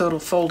bit so it'll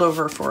fold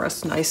over for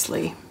us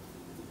nicely.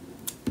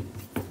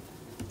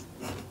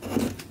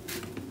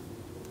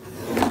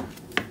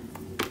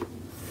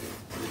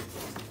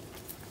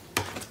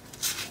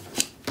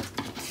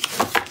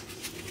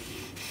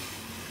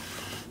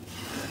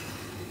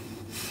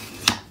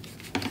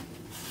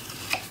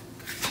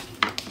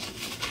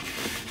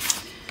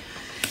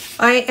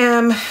 I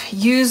am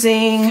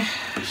using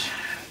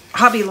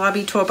Hobby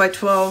Lobby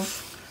 12x12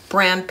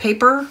 brand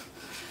paper.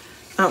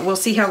 We'll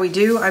see how we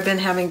do. I've been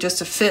having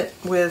just a fit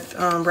with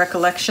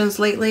Recollections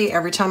lately.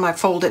 Every time I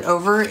fold it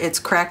over, it's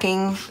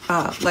cracking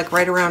like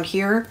right around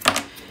here.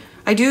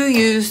 I do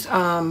use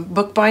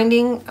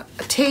bookbinding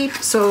tape,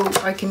 so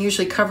I can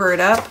usually cover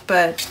it up,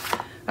 but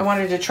I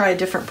wanted to try a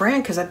different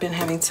brand because I've been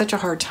having such a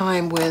hard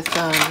time with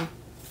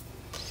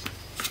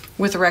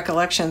the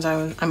Recollections.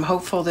 I'm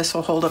hopeful this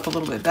will hold up a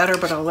little bit better,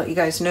 but I'll let you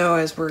guys know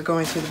as we're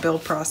going through the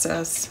build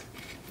process.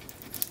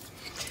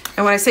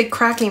 And when I say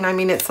cracking, I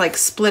mean it's like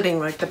splitting,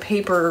 like the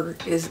paper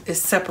is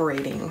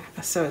separating.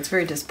 So it's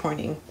very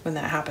disappointing when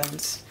that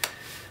happens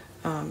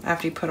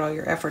after you put all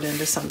your effort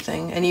into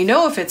something. And you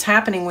know if it's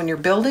happening when you're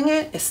building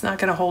it, it's not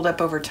going to hold up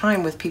over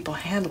time with people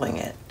handling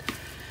it.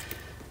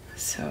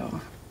 So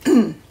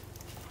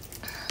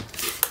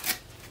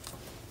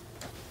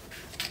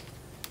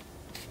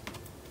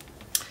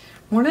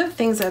one of the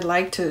things I'd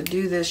like to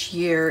do this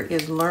year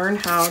is learn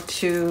how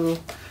to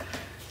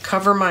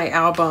cover my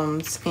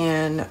albums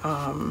in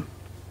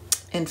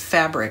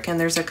fabric, and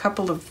there's a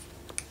couple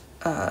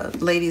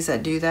of ladies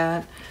that do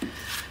that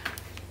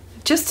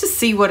just to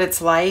see what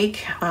it's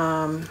like.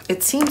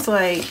 It seems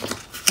like,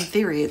 in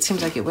theory, it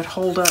seems like it would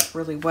hold up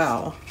really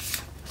well.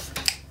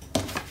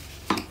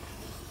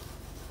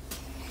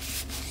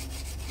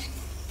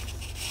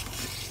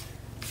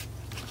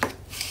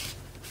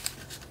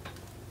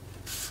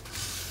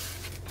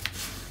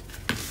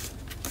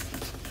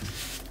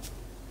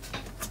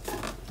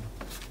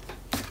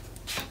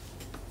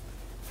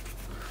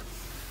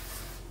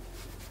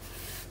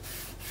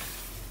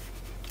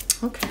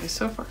 Okay,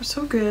 so far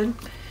so good.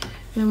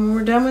 And when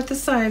we're done with the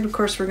side, of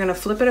course, we're going to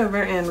flip it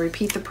over and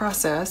repeat the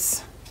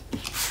process.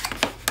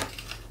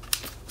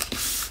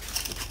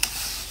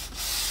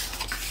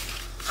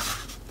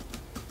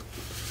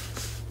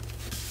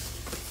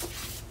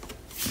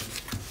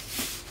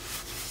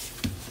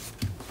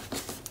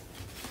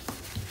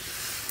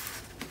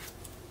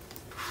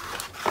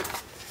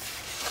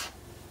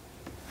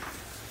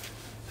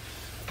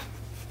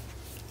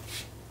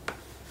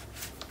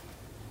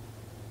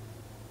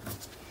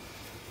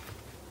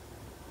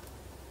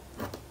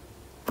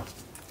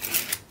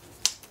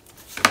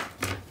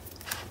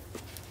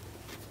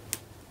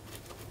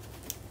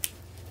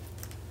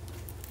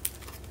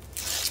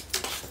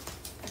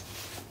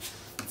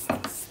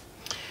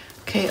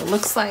 Okay, it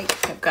looks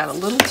like I've got a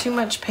little too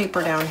much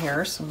paper down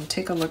here, so I'm gonna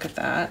take a look at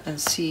that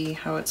and see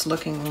how it's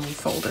looking when we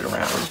fold it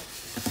around.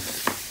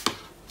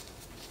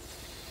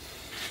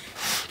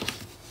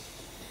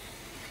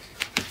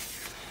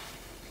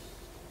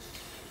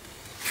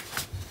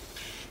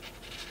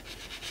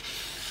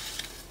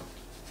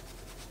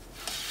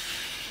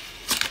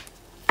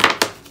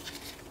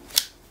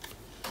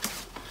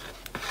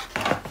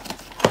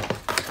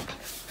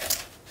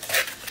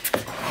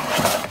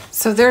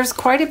 So there's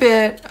quite a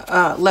bit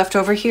left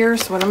over here.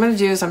 So what I'm going to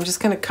do is I'm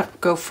just going to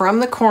go from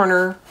the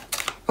corner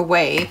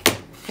away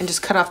and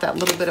just cut off that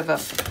little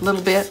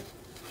bit.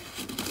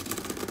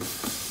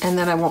 And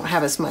then I won't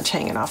have as much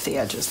hanging off the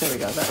edges. There we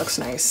go. That looks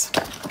nice.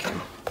 Okay.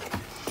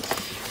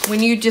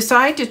 When you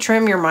decide to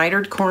trim your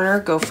mitered corner,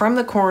 go from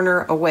the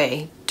corner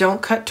away.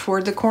 Don't cut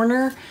toward the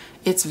corner.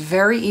 It's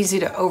very easy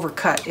to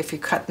overcut if you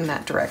cut in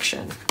that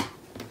direction.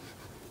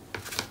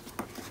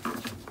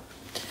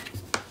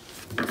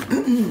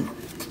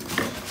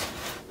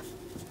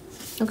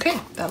 Okay,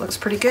 that looks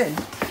pretty good.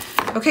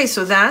 Okay,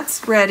 so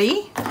that's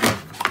ready.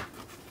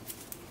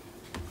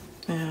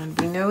 And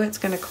we know it's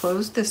going to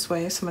close this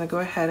way, so I'm going to go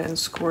ahead and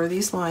score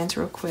these lines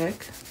real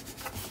quick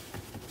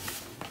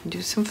and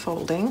do some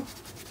folding.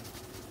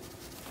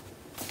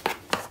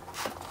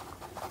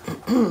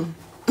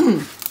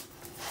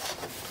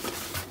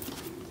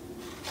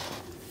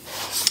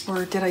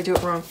 Or did I do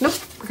it wrong? Nope,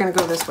 we're going to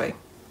go this way.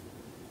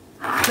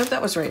 Nope,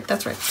 that was right.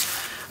 That's right.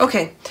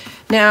 Okay,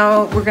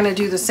 now we're going to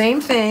do the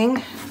same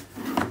thing.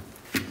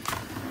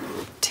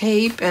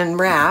 Tape and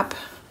wrap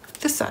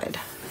this side.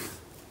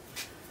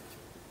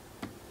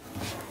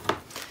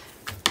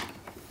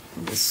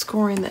 And just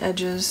scoring the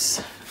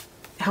edges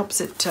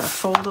helps it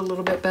fold a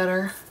little bit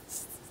better.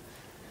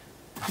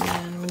 And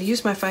I'm going to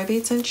use my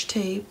 5/8 inch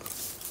tape.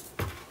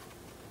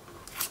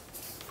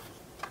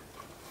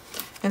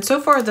 And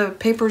so far the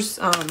paper's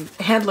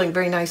handling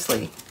very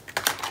nicely.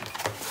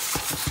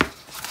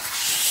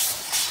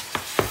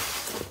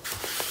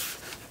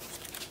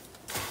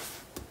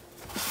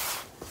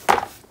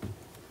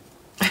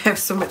 I have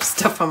so much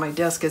stuff on my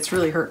desk, it's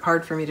really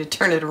hard for me to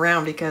turn it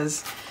around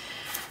because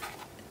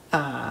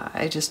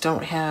I just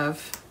don't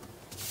have,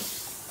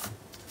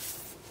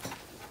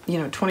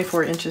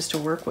 24 inches to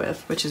work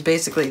with, which is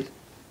basically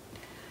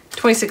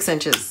 26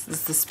 inches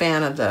is the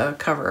span of the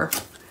cover,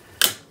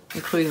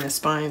 including the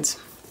spines.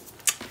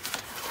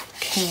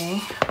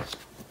 Okay.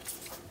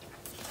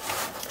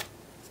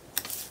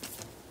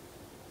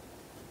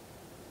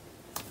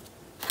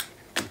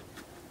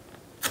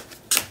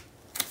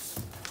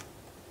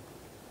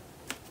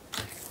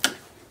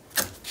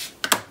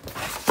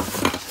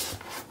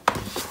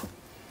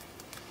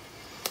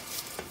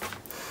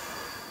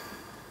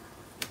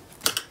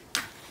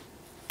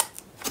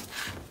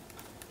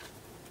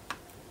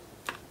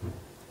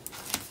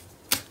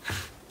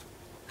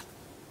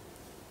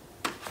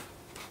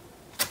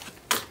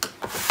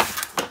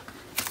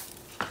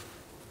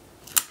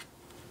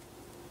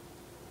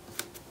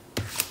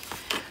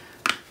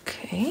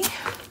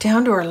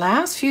 Down to our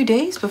last few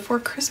days before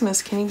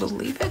Christmas. Can you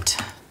believe it?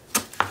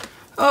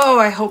 Oh,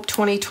 I hope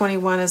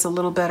 2021 is a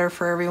little better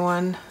for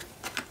everyone.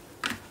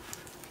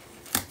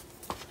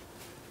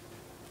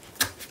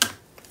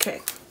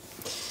 Okay.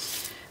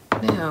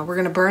 Now we're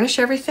going to burnish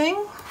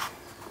everything.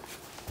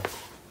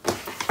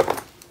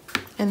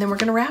 And then we're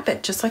going to wrap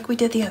it just like we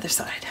did the other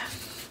side.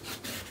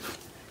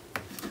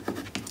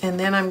 And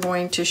then I'm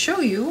going to show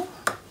you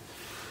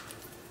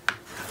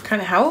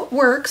kind of how it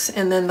works.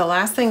 And then the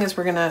last thing is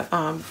we're going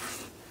to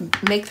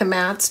make the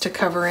mats to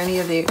cover any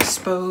of the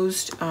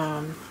exposed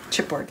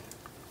chipboard.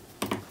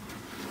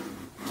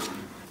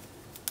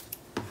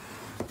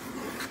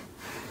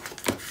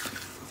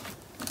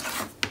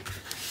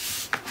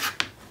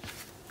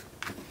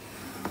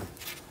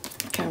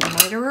 Kind of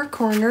miter our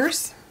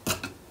corners.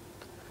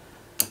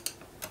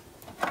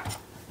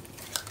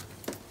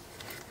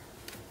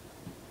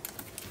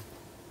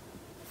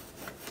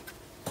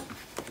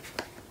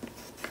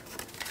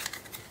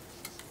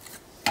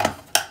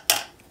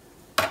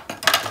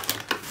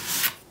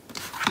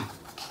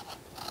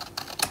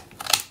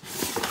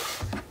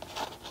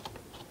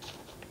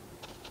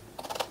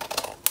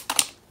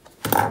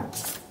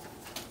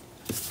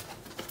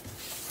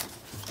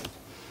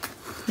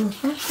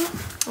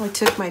 I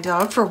took my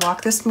dog for a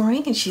walk this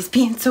morning and she's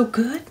being so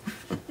good.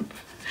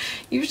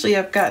 Usually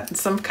I've got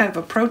some kind of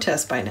a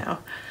protest by now.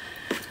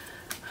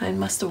 I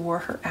must have wore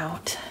her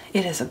out.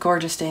 It is a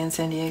gorgeous day in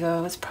San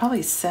Diego. It's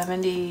probably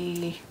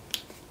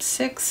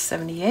 76,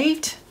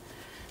 78.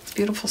 It's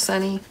beautiful,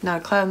 sunny, not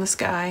a cloud in the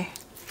sky.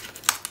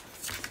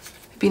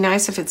 It'd be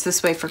nice if it's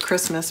this way for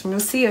Christmas. I'm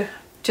gonna see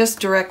just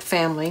direct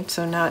family,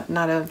 so not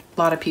a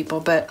lot of people,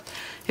 but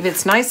if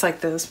it's nice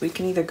like this, we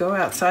can either go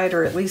outside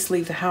or at least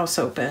leave the house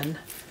open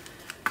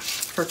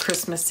for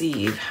Christmas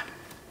Eve.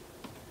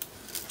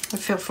 I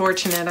feel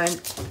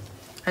fortunate.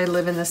 I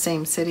live in the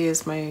same city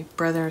as my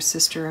brother,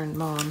 sister, and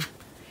mom,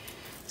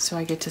 so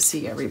I get to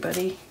see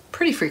everybody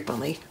pretty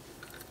frequently.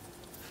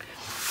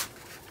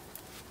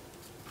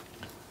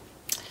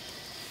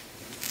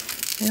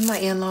 And my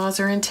in-laws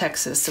are in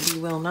Texas, so we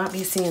will not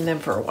be seeing them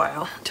for a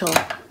while until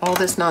all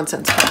this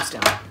nonsense comes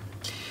down.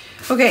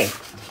 Okay.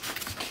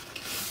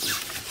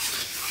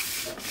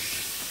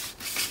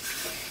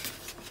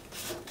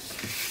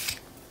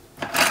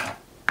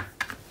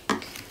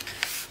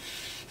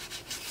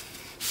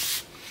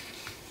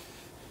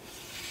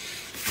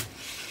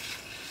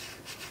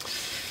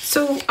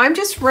 So I'm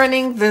just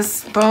running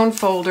this bone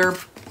folder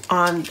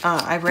on,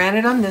 I ran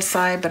it on this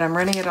side, but I'm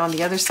running it on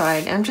the other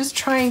side. I'm just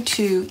trying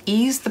to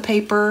ease the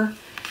paper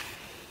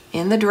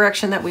in the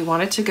direction that we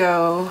want it to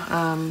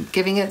go,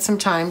 giving it some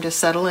time to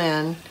settle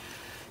in.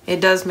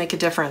 It does make a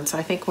difference.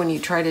 I think when you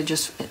try to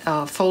just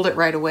fold it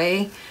right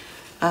away,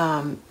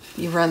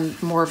 you run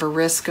more of a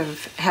risk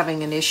of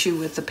having an issue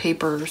with the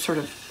paper, sort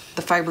of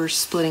the fibers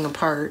splitting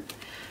apart.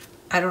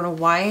 I don't know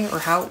why or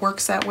how it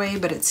works that way,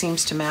 but it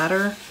seems to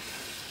matter.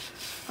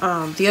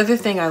 The other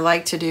thing I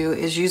like to do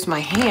is use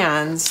my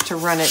hands to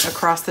run it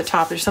across the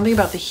top. There's something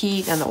about the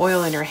heat and the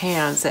oil in your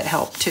hands that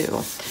help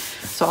too.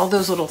 So all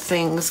those little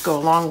things go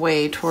a long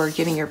way toward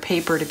getting your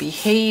paper to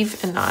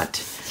behave and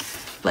not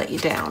let you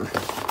down.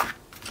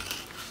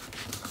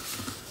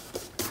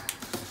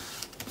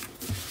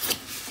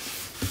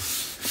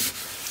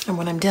 And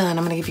when I'm done,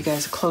 I'm going to give you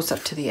guys a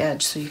close-up to the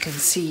edge so you can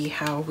see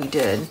how we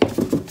did.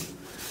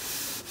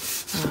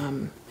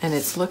 And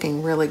it's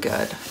looking really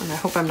good. And I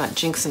hope I'm not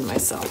jinxing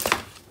myself.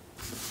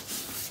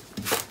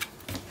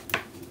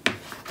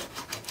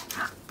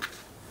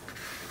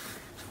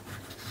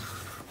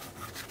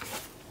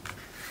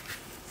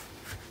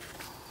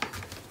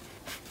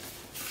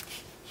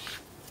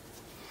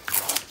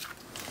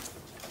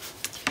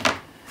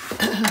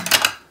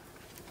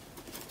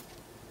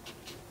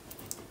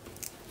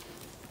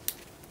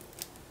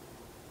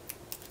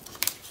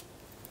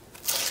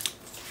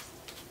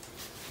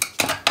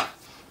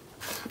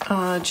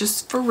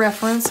 Just for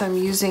reference, I'm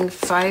using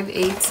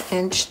 5/8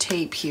 inch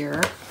tape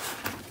here.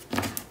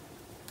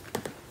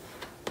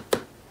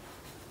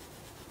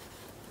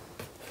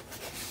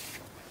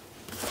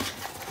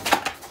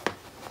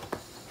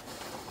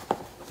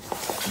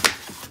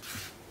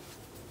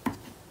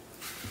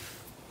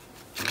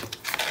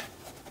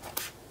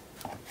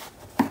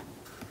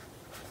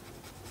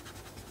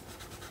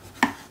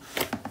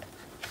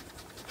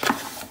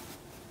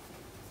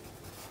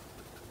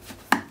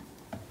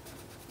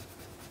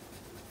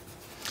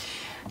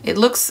 It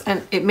looks,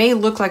 and it may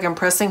look like I'm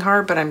pressing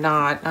hard, but I'm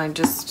not. I'm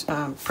just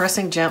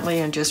pressing gently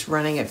and just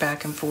running it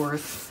back and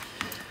forth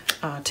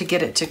to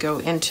get it to go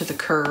into the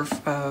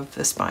curve of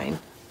the spine.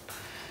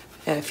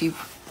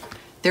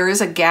 There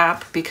is a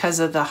gap because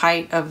of the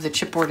height of the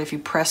chipboard. If you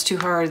press too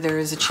hard, there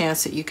is a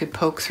chance that you could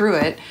poke through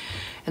it.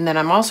 And then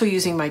I'm also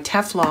using my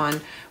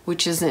Teflon,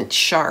 which isn't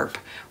sharp.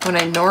 When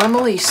I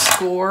normally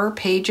score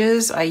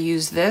pages, I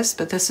use this,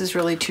 but this is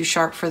really too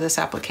sharp for this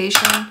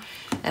application.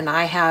 And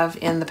I have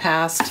in the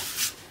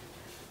past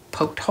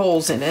poked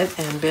holes in it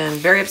and been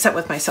very upset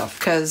with myself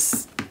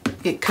because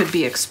it could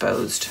be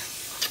exposed.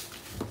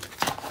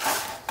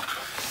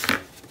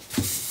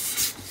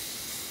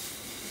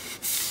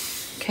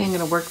 Okay, I'm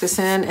going to work this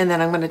in, and then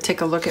I'm going to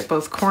take a look at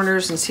both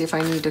corners and see if I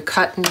need to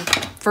cut any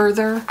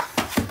further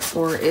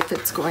or if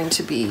it's going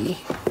to be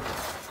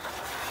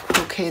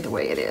okay the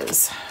way it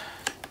is.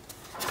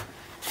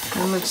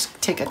 I'm going to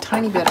just take a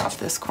tiny bit off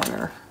this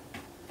corner.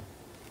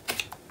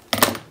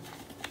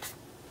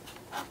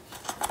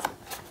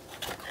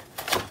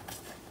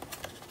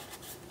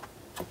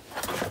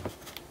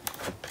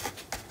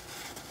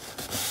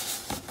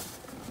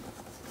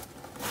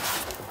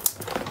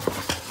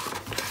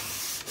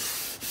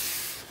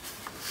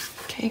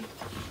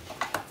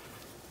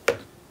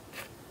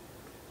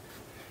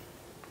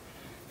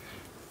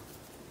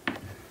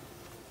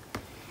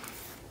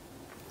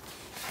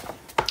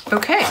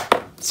 Okay,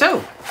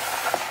 so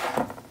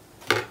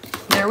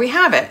there we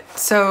have it.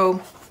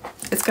 So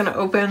it's going to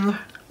open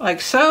like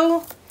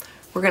so.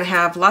 We're going to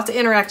have lots of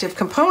interactive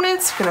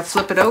components. We're going to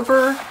flip it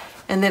over,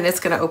 and then it's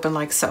going to open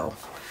like so.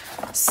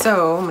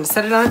 So I'm going to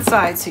set it on its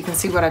side so you can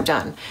see what I've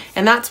done.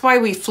 And that's why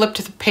we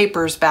flipped the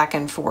papers back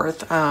and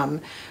forth,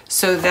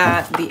 so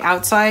that the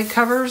outside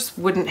covers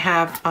wouldn't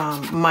have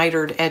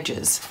mitered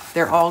edges.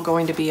 They're all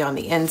going to be on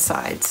the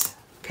insides,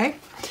 okay?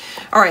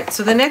 All right,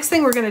 so the next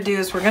thing we're gonna do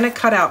is we're gonna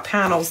cut out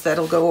panels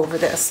that'll go over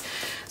this.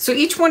 So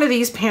each one of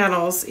these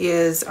panels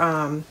is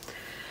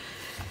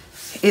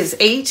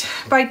 8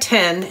 by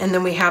 10, and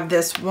then we have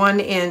this 1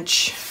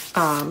 inch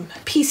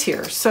piece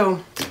here.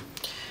 So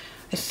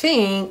I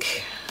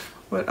think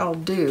what I'll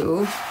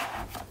do,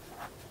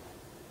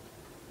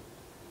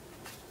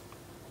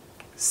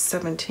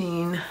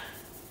 17,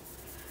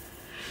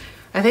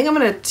 I think I'm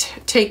gonna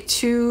take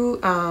two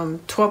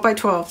 12 by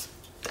 12.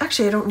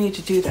 Actually, I don't need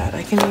to do that.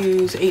 I can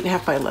use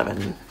 8.5 by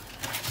 11,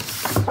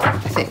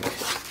 I think.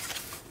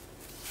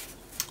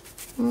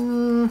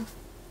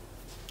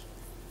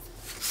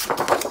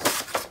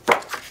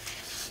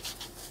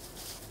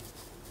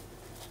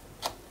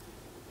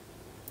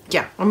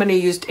 Yeah, I'm going to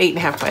use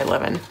 8.5 by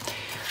 11.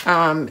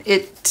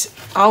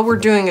 All we're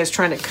doing is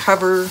trying to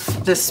cover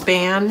the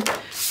span,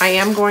 I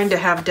am going to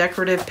have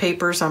decorative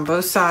papers on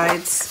both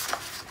sides,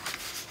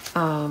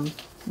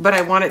 but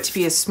I want it to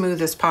be as smooth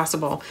as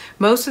possible.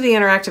 Most of the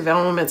interactive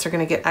elements are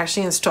going to get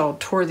actually installed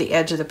toward the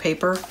edge of the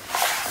paper.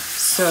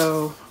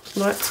 So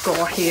let's go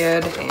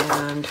ahead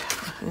and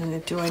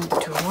do I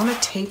want to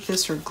tape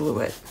this or glue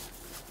it?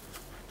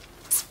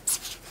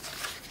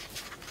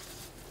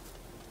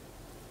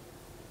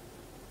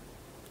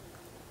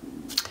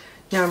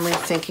 Now I'm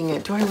rethinking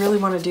it. Do I really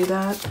want to do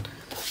that?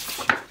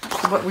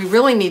 What we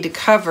really need to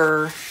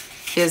cover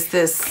is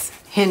this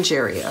hinge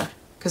area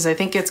because I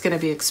think it's going to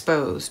be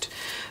exposed.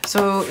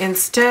 So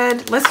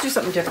instead, let's do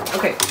something different.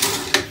 Okay.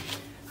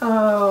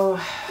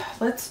 Oh,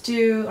 I'm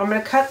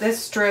going to cut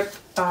this strip.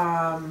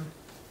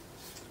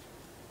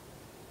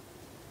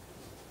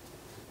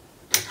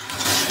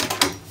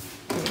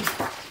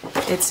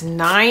 It's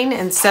 9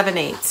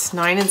 7/8.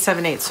 9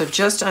 7/8. So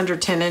just under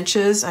 10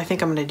 inches. I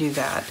think I'm going to do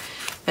that.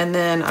 And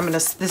then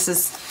this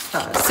is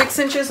 6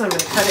 inches. I'm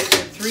going to cut it to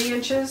 3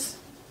 inches.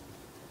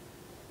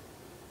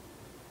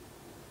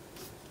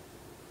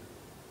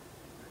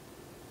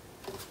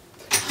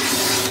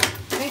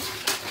 Okay.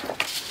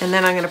 And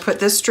then I'm going to put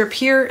this strip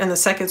here, and the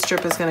second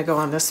strip is going to go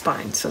on this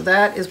spine. So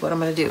that is what I'm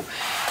going to do.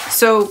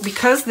 So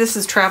because this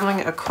is traveling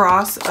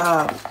across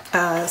a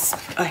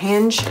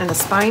hinge and a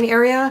spine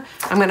area,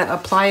 I'm going to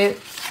apply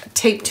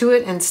tape to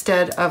it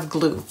instead of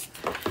glue.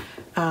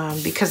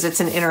 Because it's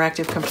an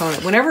interactive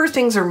component. Whenever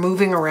things are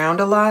moving around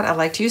a lot, I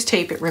like to use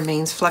tape. It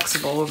remains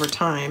flexible over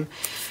time.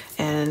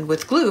 And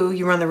with glue,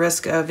 you run the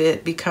risk of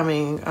it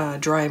becoming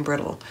dry and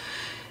brittle.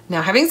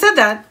 Now, having said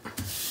that,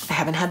 I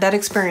haven't had that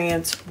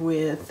experience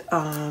with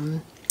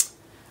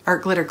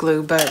art glitter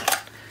glue,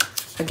 but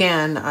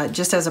again,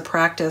 just as a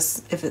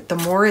practice, the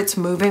more it's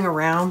moving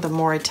around, the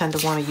more I tend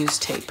to want to use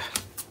tape.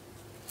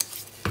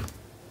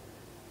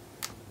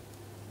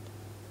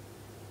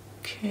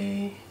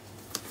 Okay.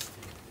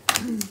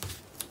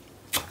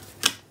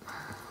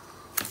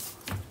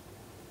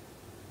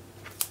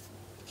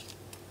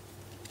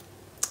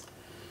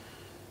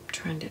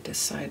 Trying to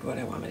decide what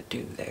I want to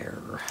do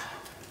there.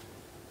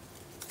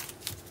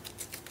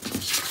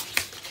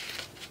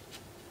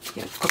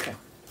 Yeah, okay.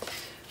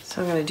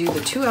 So I'm going to do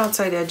the 2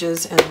 outside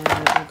edges, and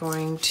then I'm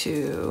going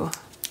to,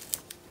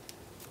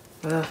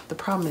 the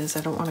problem is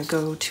I don't want to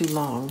go too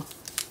long.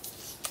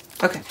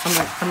 Okay,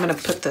 I'm going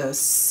to put the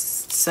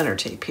center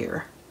tape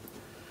here.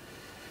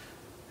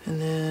 And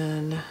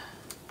then,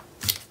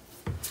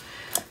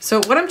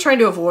 so what I'm trying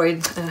to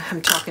avoid, and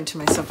I'm talking to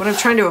myself, what I'm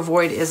trying to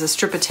avoid is a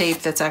strip of tape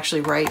that's actually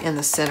right in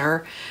the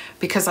center.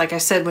 Because like I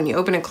said, when you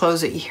open and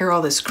close it, you hear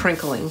all this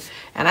crinkling.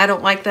 And I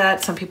don't like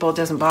that. Some people, it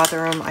doesn't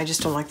bother them. I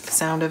just don't like the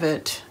sound of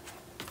it.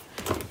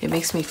 It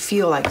makes me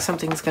feel like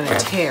something's going to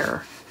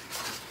tear.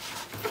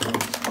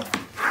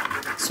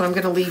 So I'm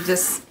going to leave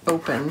this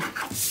open.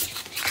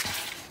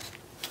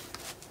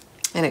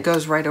 And it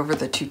goes right over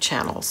the 2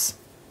 channels.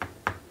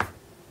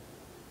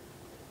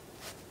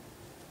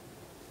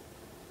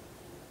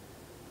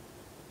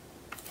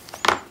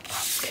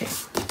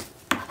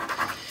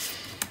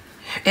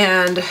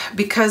 And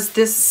because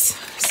this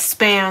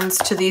spans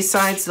to these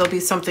sides, there'll be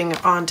something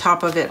on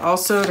top of it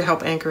also to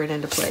help anchor it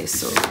into place.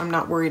 So I'm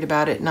not worried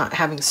about it not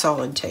having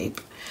solid tape.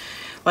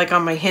 Like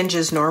on my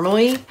hinges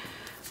normally,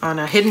 on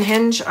a hidden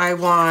hinge, I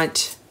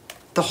want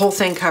the whole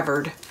thing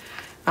covered.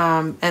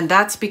 And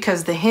that's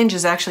because the hinge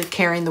is actually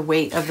carrying the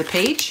weight of the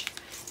page.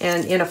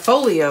 And in a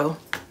folio,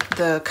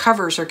 the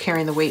covers are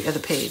carrying the weight of the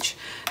page.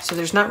 So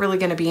there's not really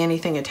going to be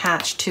anything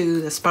attached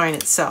to the spine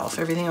itself.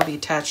 Everything will be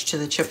attached to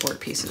the chipboard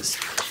pieces.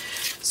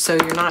 So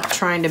you're not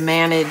trying to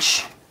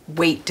manage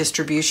weight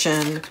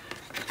distribution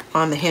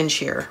on the hinge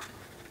here.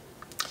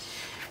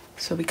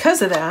 So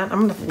because of that,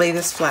 I'm going to lay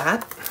this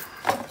flat.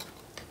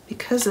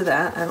 Because of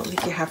that, I don't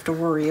think you have to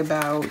worry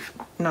about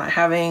not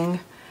having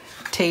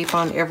tape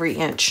on every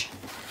inch.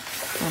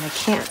 And I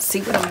can't see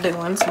what I'm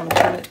doing, so I'm going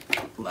to turn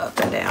it up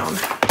and down.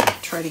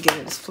 Try to get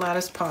it as flat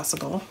as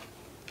possible.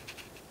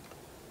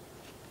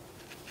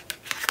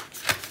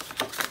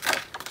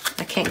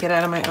 I can't get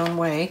out of my own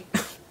way.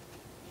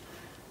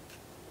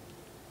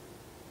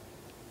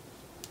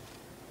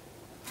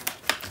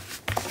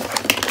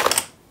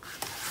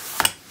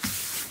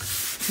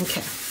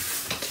 Okay,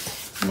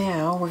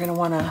 now we're going to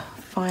want to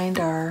find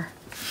our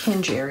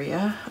hinge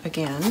area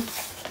again.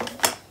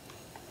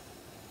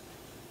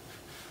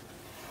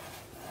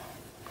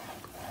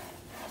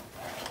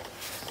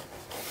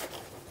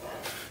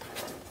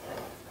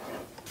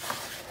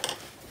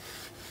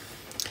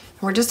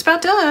 We're just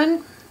about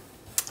done.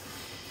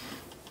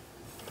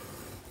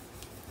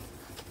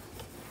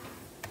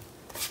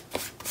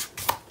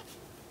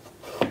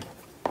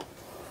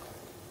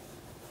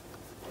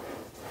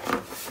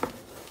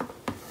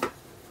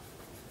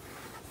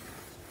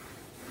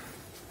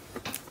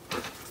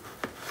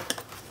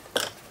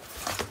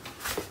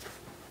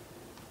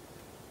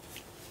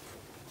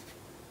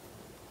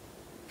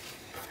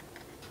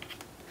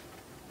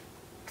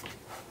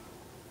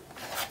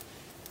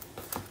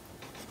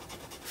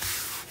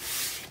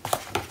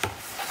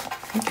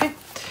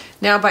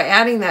 Now by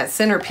adding that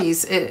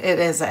centerpiece, it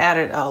has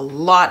added a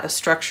lot of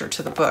structure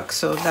to the book.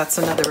 So that's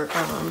another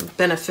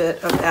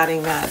benefit of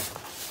adding that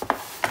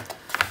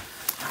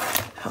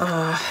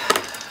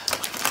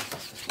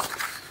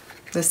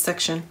this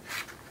section.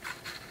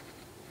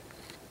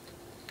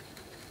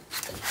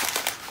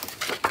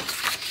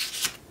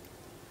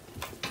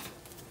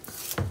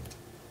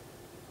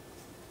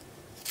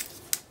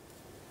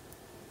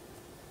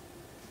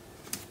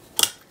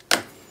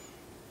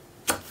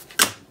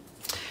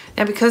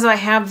 Now because I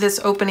have this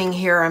opening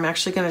here, I'm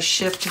actually going to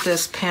shift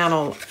this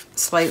panel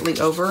slightly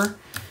over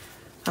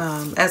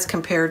as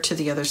compared to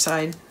the other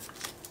side.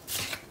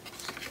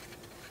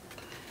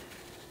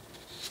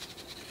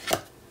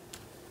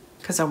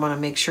 Because I want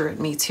to make sure it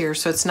meets here.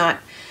 So it's not,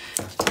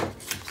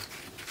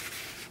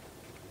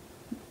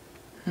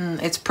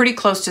 it's pretty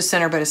close to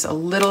center, but it's a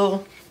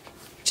little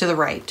to the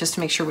right, just to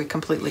make sure we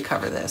completely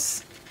cover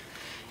this.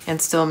 And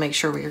still make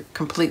sure we're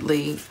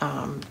completely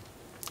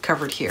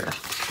covered here.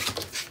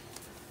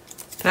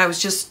 And I was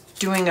just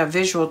doing a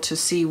visual to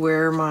see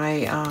where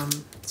my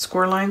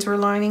score lines were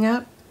lining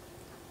up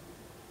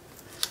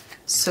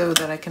so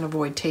that I can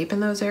avoid tape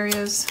in those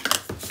areas.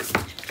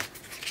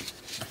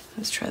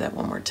 Let's try that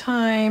one more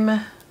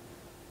time.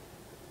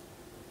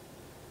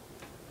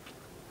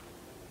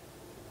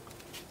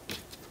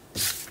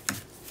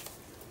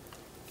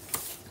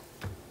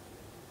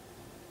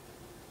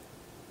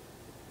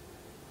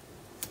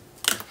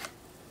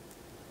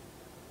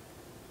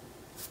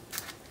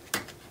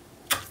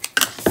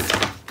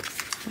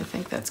 I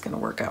think that's going to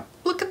work out.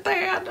 Look at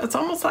that. It's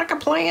almost like I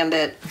planned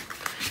it.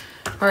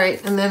 All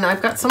right, and then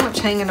I've got so much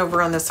hanging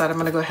over on this side. I'm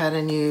going to go ahead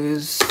and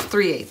use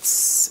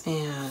 3/8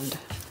 and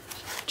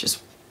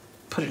just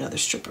put another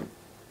strip of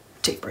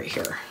tape right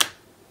here.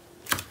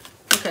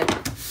 Okay,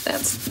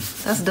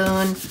 that's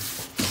done.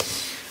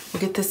 We'll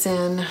get this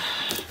in.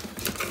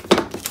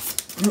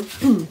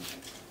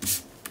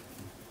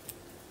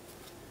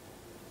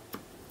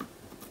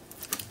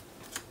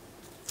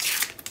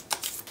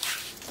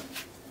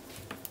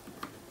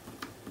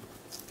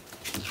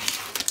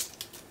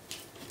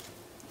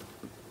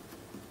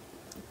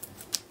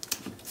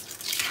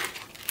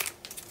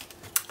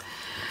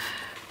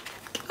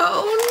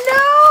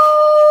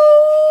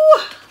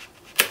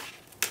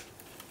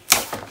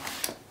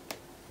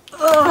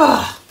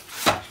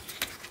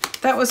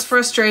 That was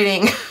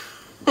frustrating.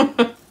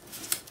 I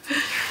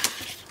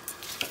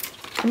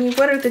mean,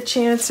 what are the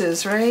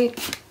chances, right?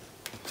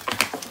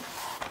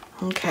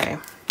 Okay.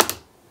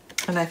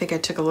 And I think I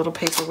took a little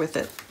paper with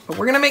it, but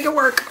we're gonna make it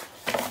work.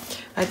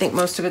 I think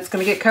most of it's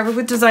gonna get covered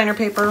with designer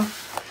paper.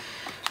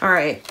 All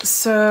right,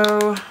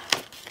 so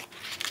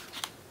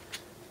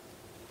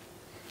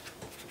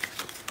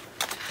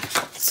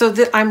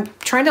I'm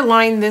trying to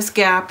line this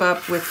gap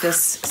up with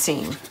this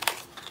seam.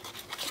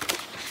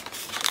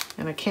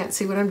 And I can't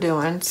see what I'm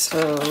doing,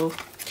 so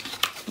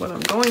what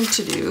I'm going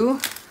to do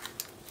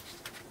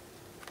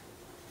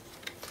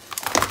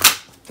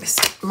is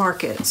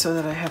mark it so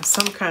that I have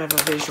some kind of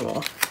a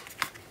visual.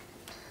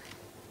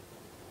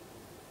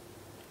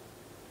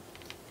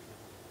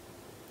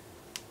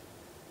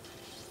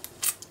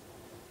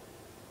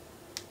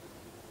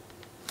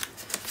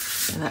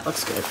 And that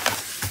looks good.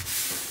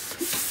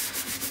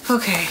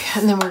 Okay,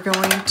 and then we're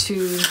going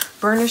to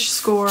burnish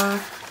score.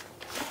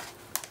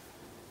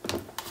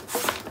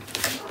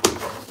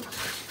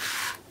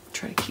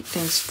 Try to keep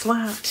things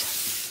flat.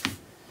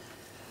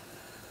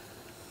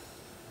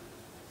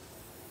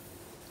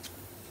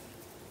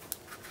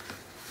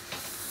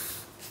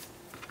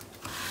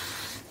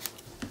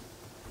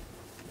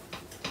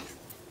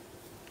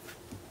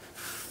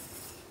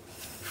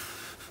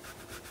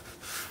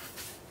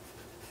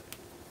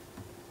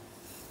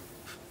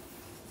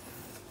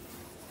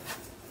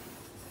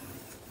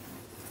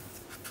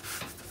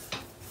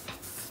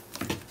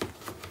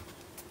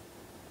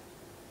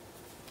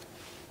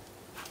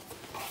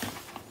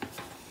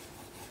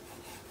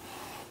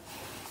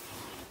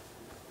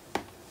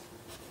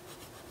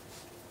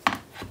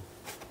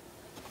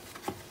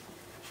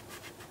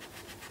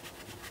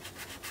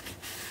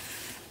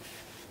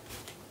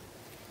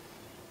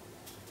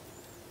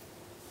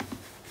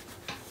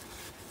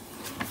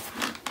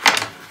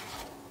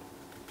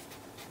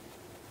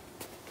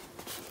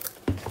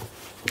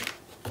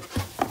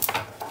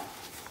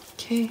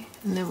 Okay,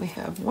 and then we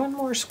have one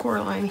more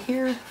score line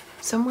here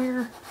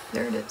somewhere.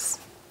 There it is.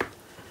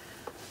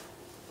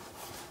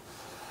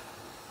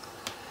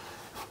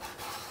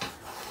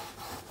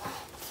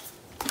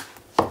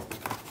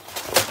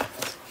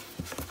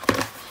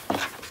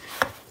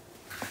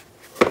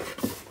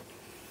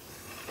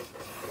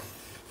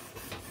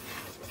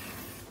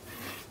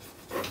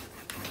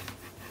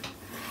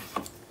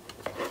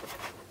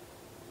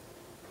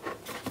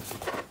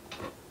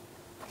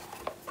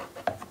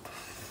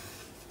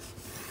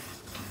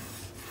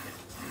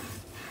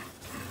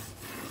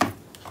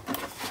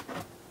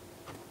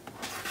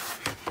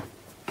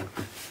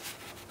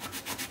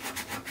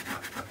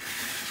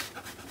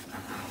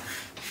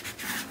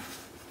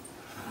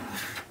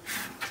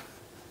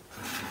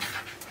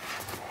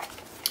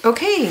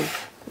 Okay,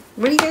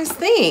 What do you guys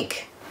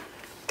think?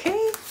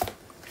 Okay,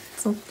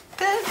 so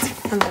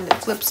that, and then it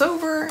flips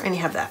over and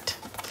you have that.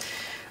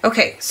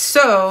 Okay,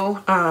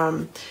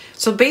 so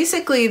so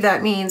basically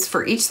that means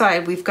for each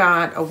side we've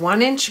got a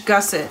 1-inch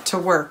gusset to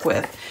work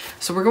with.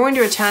 So we're going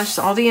to attach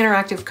all the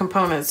interactive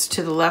components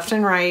to the left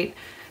and right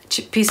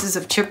pieces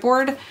of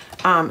chipboard,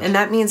 and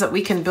that means that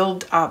we can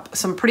build up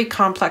some pretty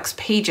complex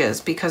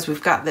pages because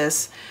we've got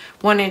this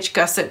 1-inch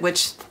gusset,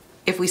 which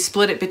if we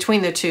split it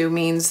between the two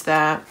means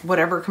that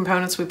whatever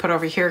components we put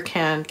over here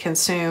can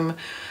consume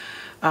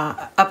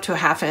up to a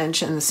 1/2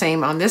 inch, and the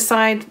same on this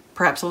side,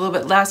 perhaps a little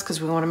bit less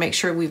because we want to make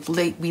sure we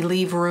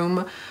leave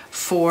room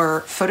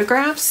for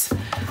photographs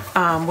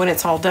when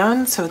it's all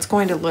done. So it's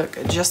going to look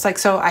just like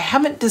so. I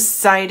haven't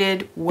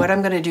decided what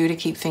I'm going to do to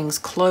keep things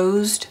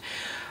closed.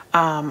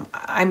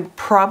 I'm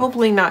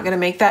probably not going to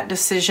make that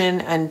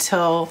decision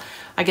until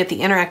I get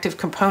the interactive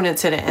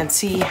components in it and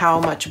see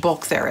how much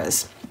bulk there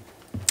is.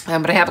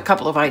 But I have a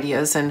couple of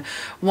ideas, and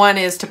one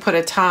is to put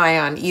a tie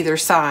on either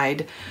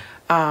side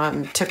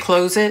to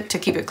close it, to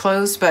keep it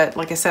closed. But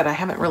like I said, I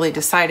haven't really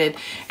decided.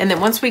 And then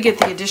once we get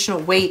the additional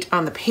weight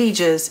on the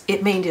pages,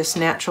 it may just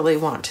naturally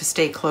want to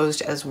stay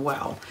closed as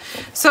well.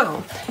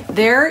 So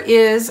there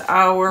is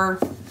our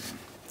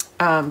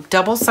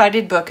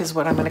double-sided book is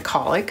what I'm going to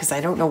call it, because I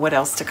don't know what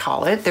else to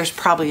call it. There's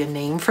probably a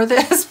name for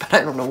this, but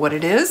I don't know what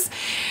it is.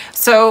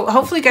 So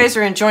hopefully you guys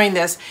are enjoying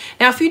this.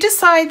 Now, if you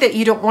decide that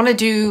you don't want to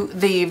do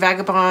the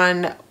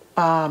Vagabond,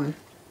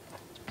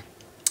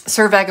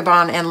 Sir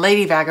Vagabond and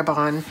Lady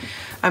Vagabond,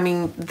 I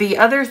mean, the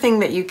other thing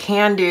that you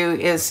can do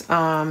is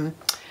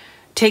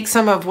take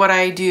some of what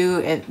I do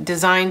and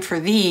design for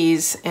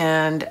these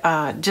and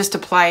just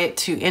apply it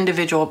to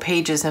individual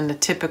pages in the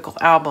typical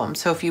album.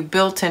 So if you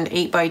built an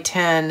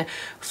 8x10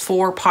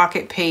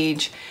 4-pocket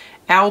page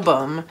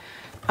album,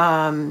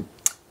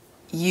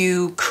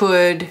 you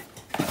could,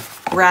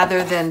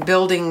 rather than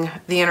building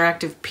the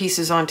interactive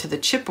pieces onto the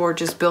chipboard,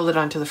 just build it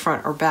onto the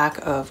front or back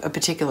of a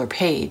particular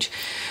page.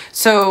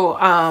 So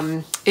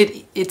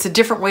it's a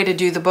different way to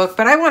do the book,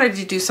 but I wanted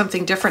to do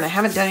something different. I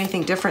haven't done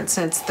anything different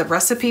since the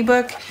recipe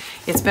book.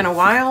 It's been a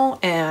while,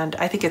 and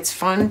I think it's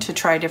fun to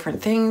try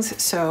different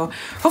things. So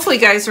hopefully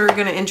you guys are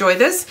going to enjoy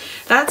this.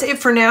 That's it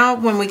for now.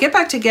 When we get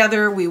back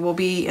together, we will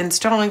be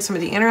installing some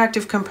of the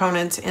interactive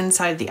components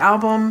inside the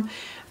album.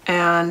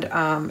 And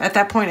at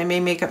that point, I may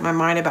make up my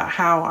mind about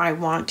how I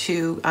want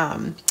to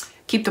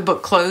keep the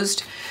book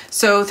closed.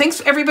 So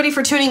thanks everybody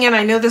for tuning in.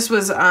 I know this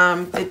was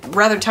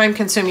rather time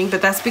consuming,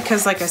 but that's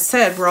because, like I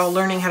said, we're all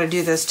learning how to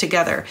do this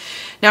together.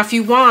 Now, if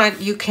you want,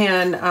 you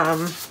can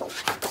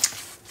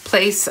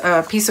place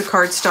a piece of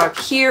cardstock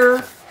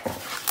here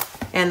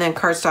and then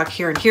cardstock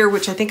here and here,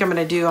 which I think I'm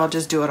going to do. I'll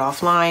just do it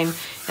offline,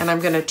 and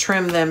I'm going to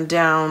trim them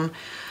down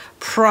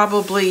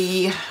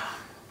probably.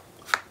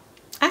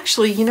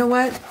 Actually, you know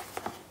what?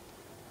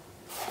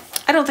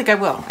 I don't think I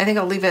will. I think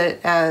I'll leave it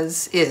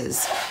as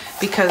is,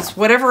 because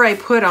whatever I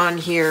put on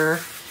here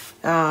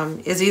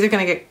is either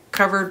going to get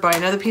covered by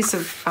another piece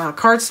of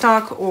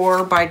cardstock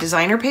or by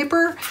designer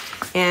paper.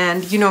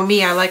 And you know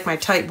me, I like my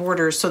tight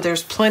borders, so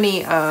there's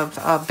plenty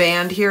of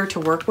band here to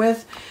work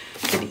with.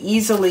 You can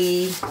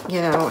easily,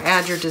 you know,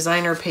 add your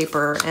designer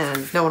paper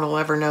and no one will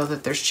ever know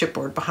that there's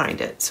chipboard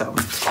behind it. So,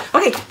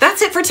 okay,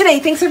 that's it for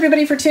today. Thanks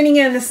everybody for tuning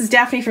in. This is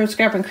Daphne from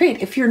Scrap and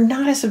Create. If you're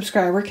not a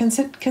subscriber,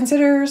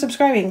 consider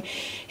subscribing.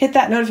 Hit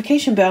that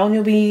notification bell and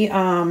you'll be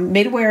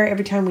made aware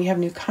every time we have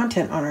new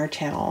content on our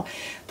channel.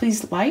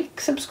 Please like,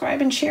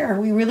 subscribe, and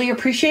share. We really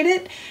appreciate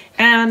it.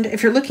 And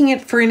if you're looking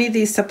for any of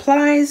these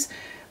supplies,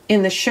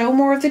 in the show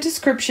more of the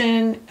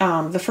description,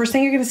 the first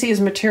thing you're going to see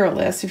is material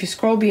list. If you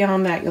scroll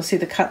beyond that, you'll see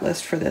the cut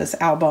list for this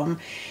album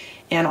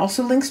and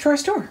also links to our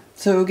store.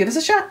 So give us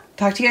a shot.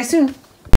 Talk to you guys soon.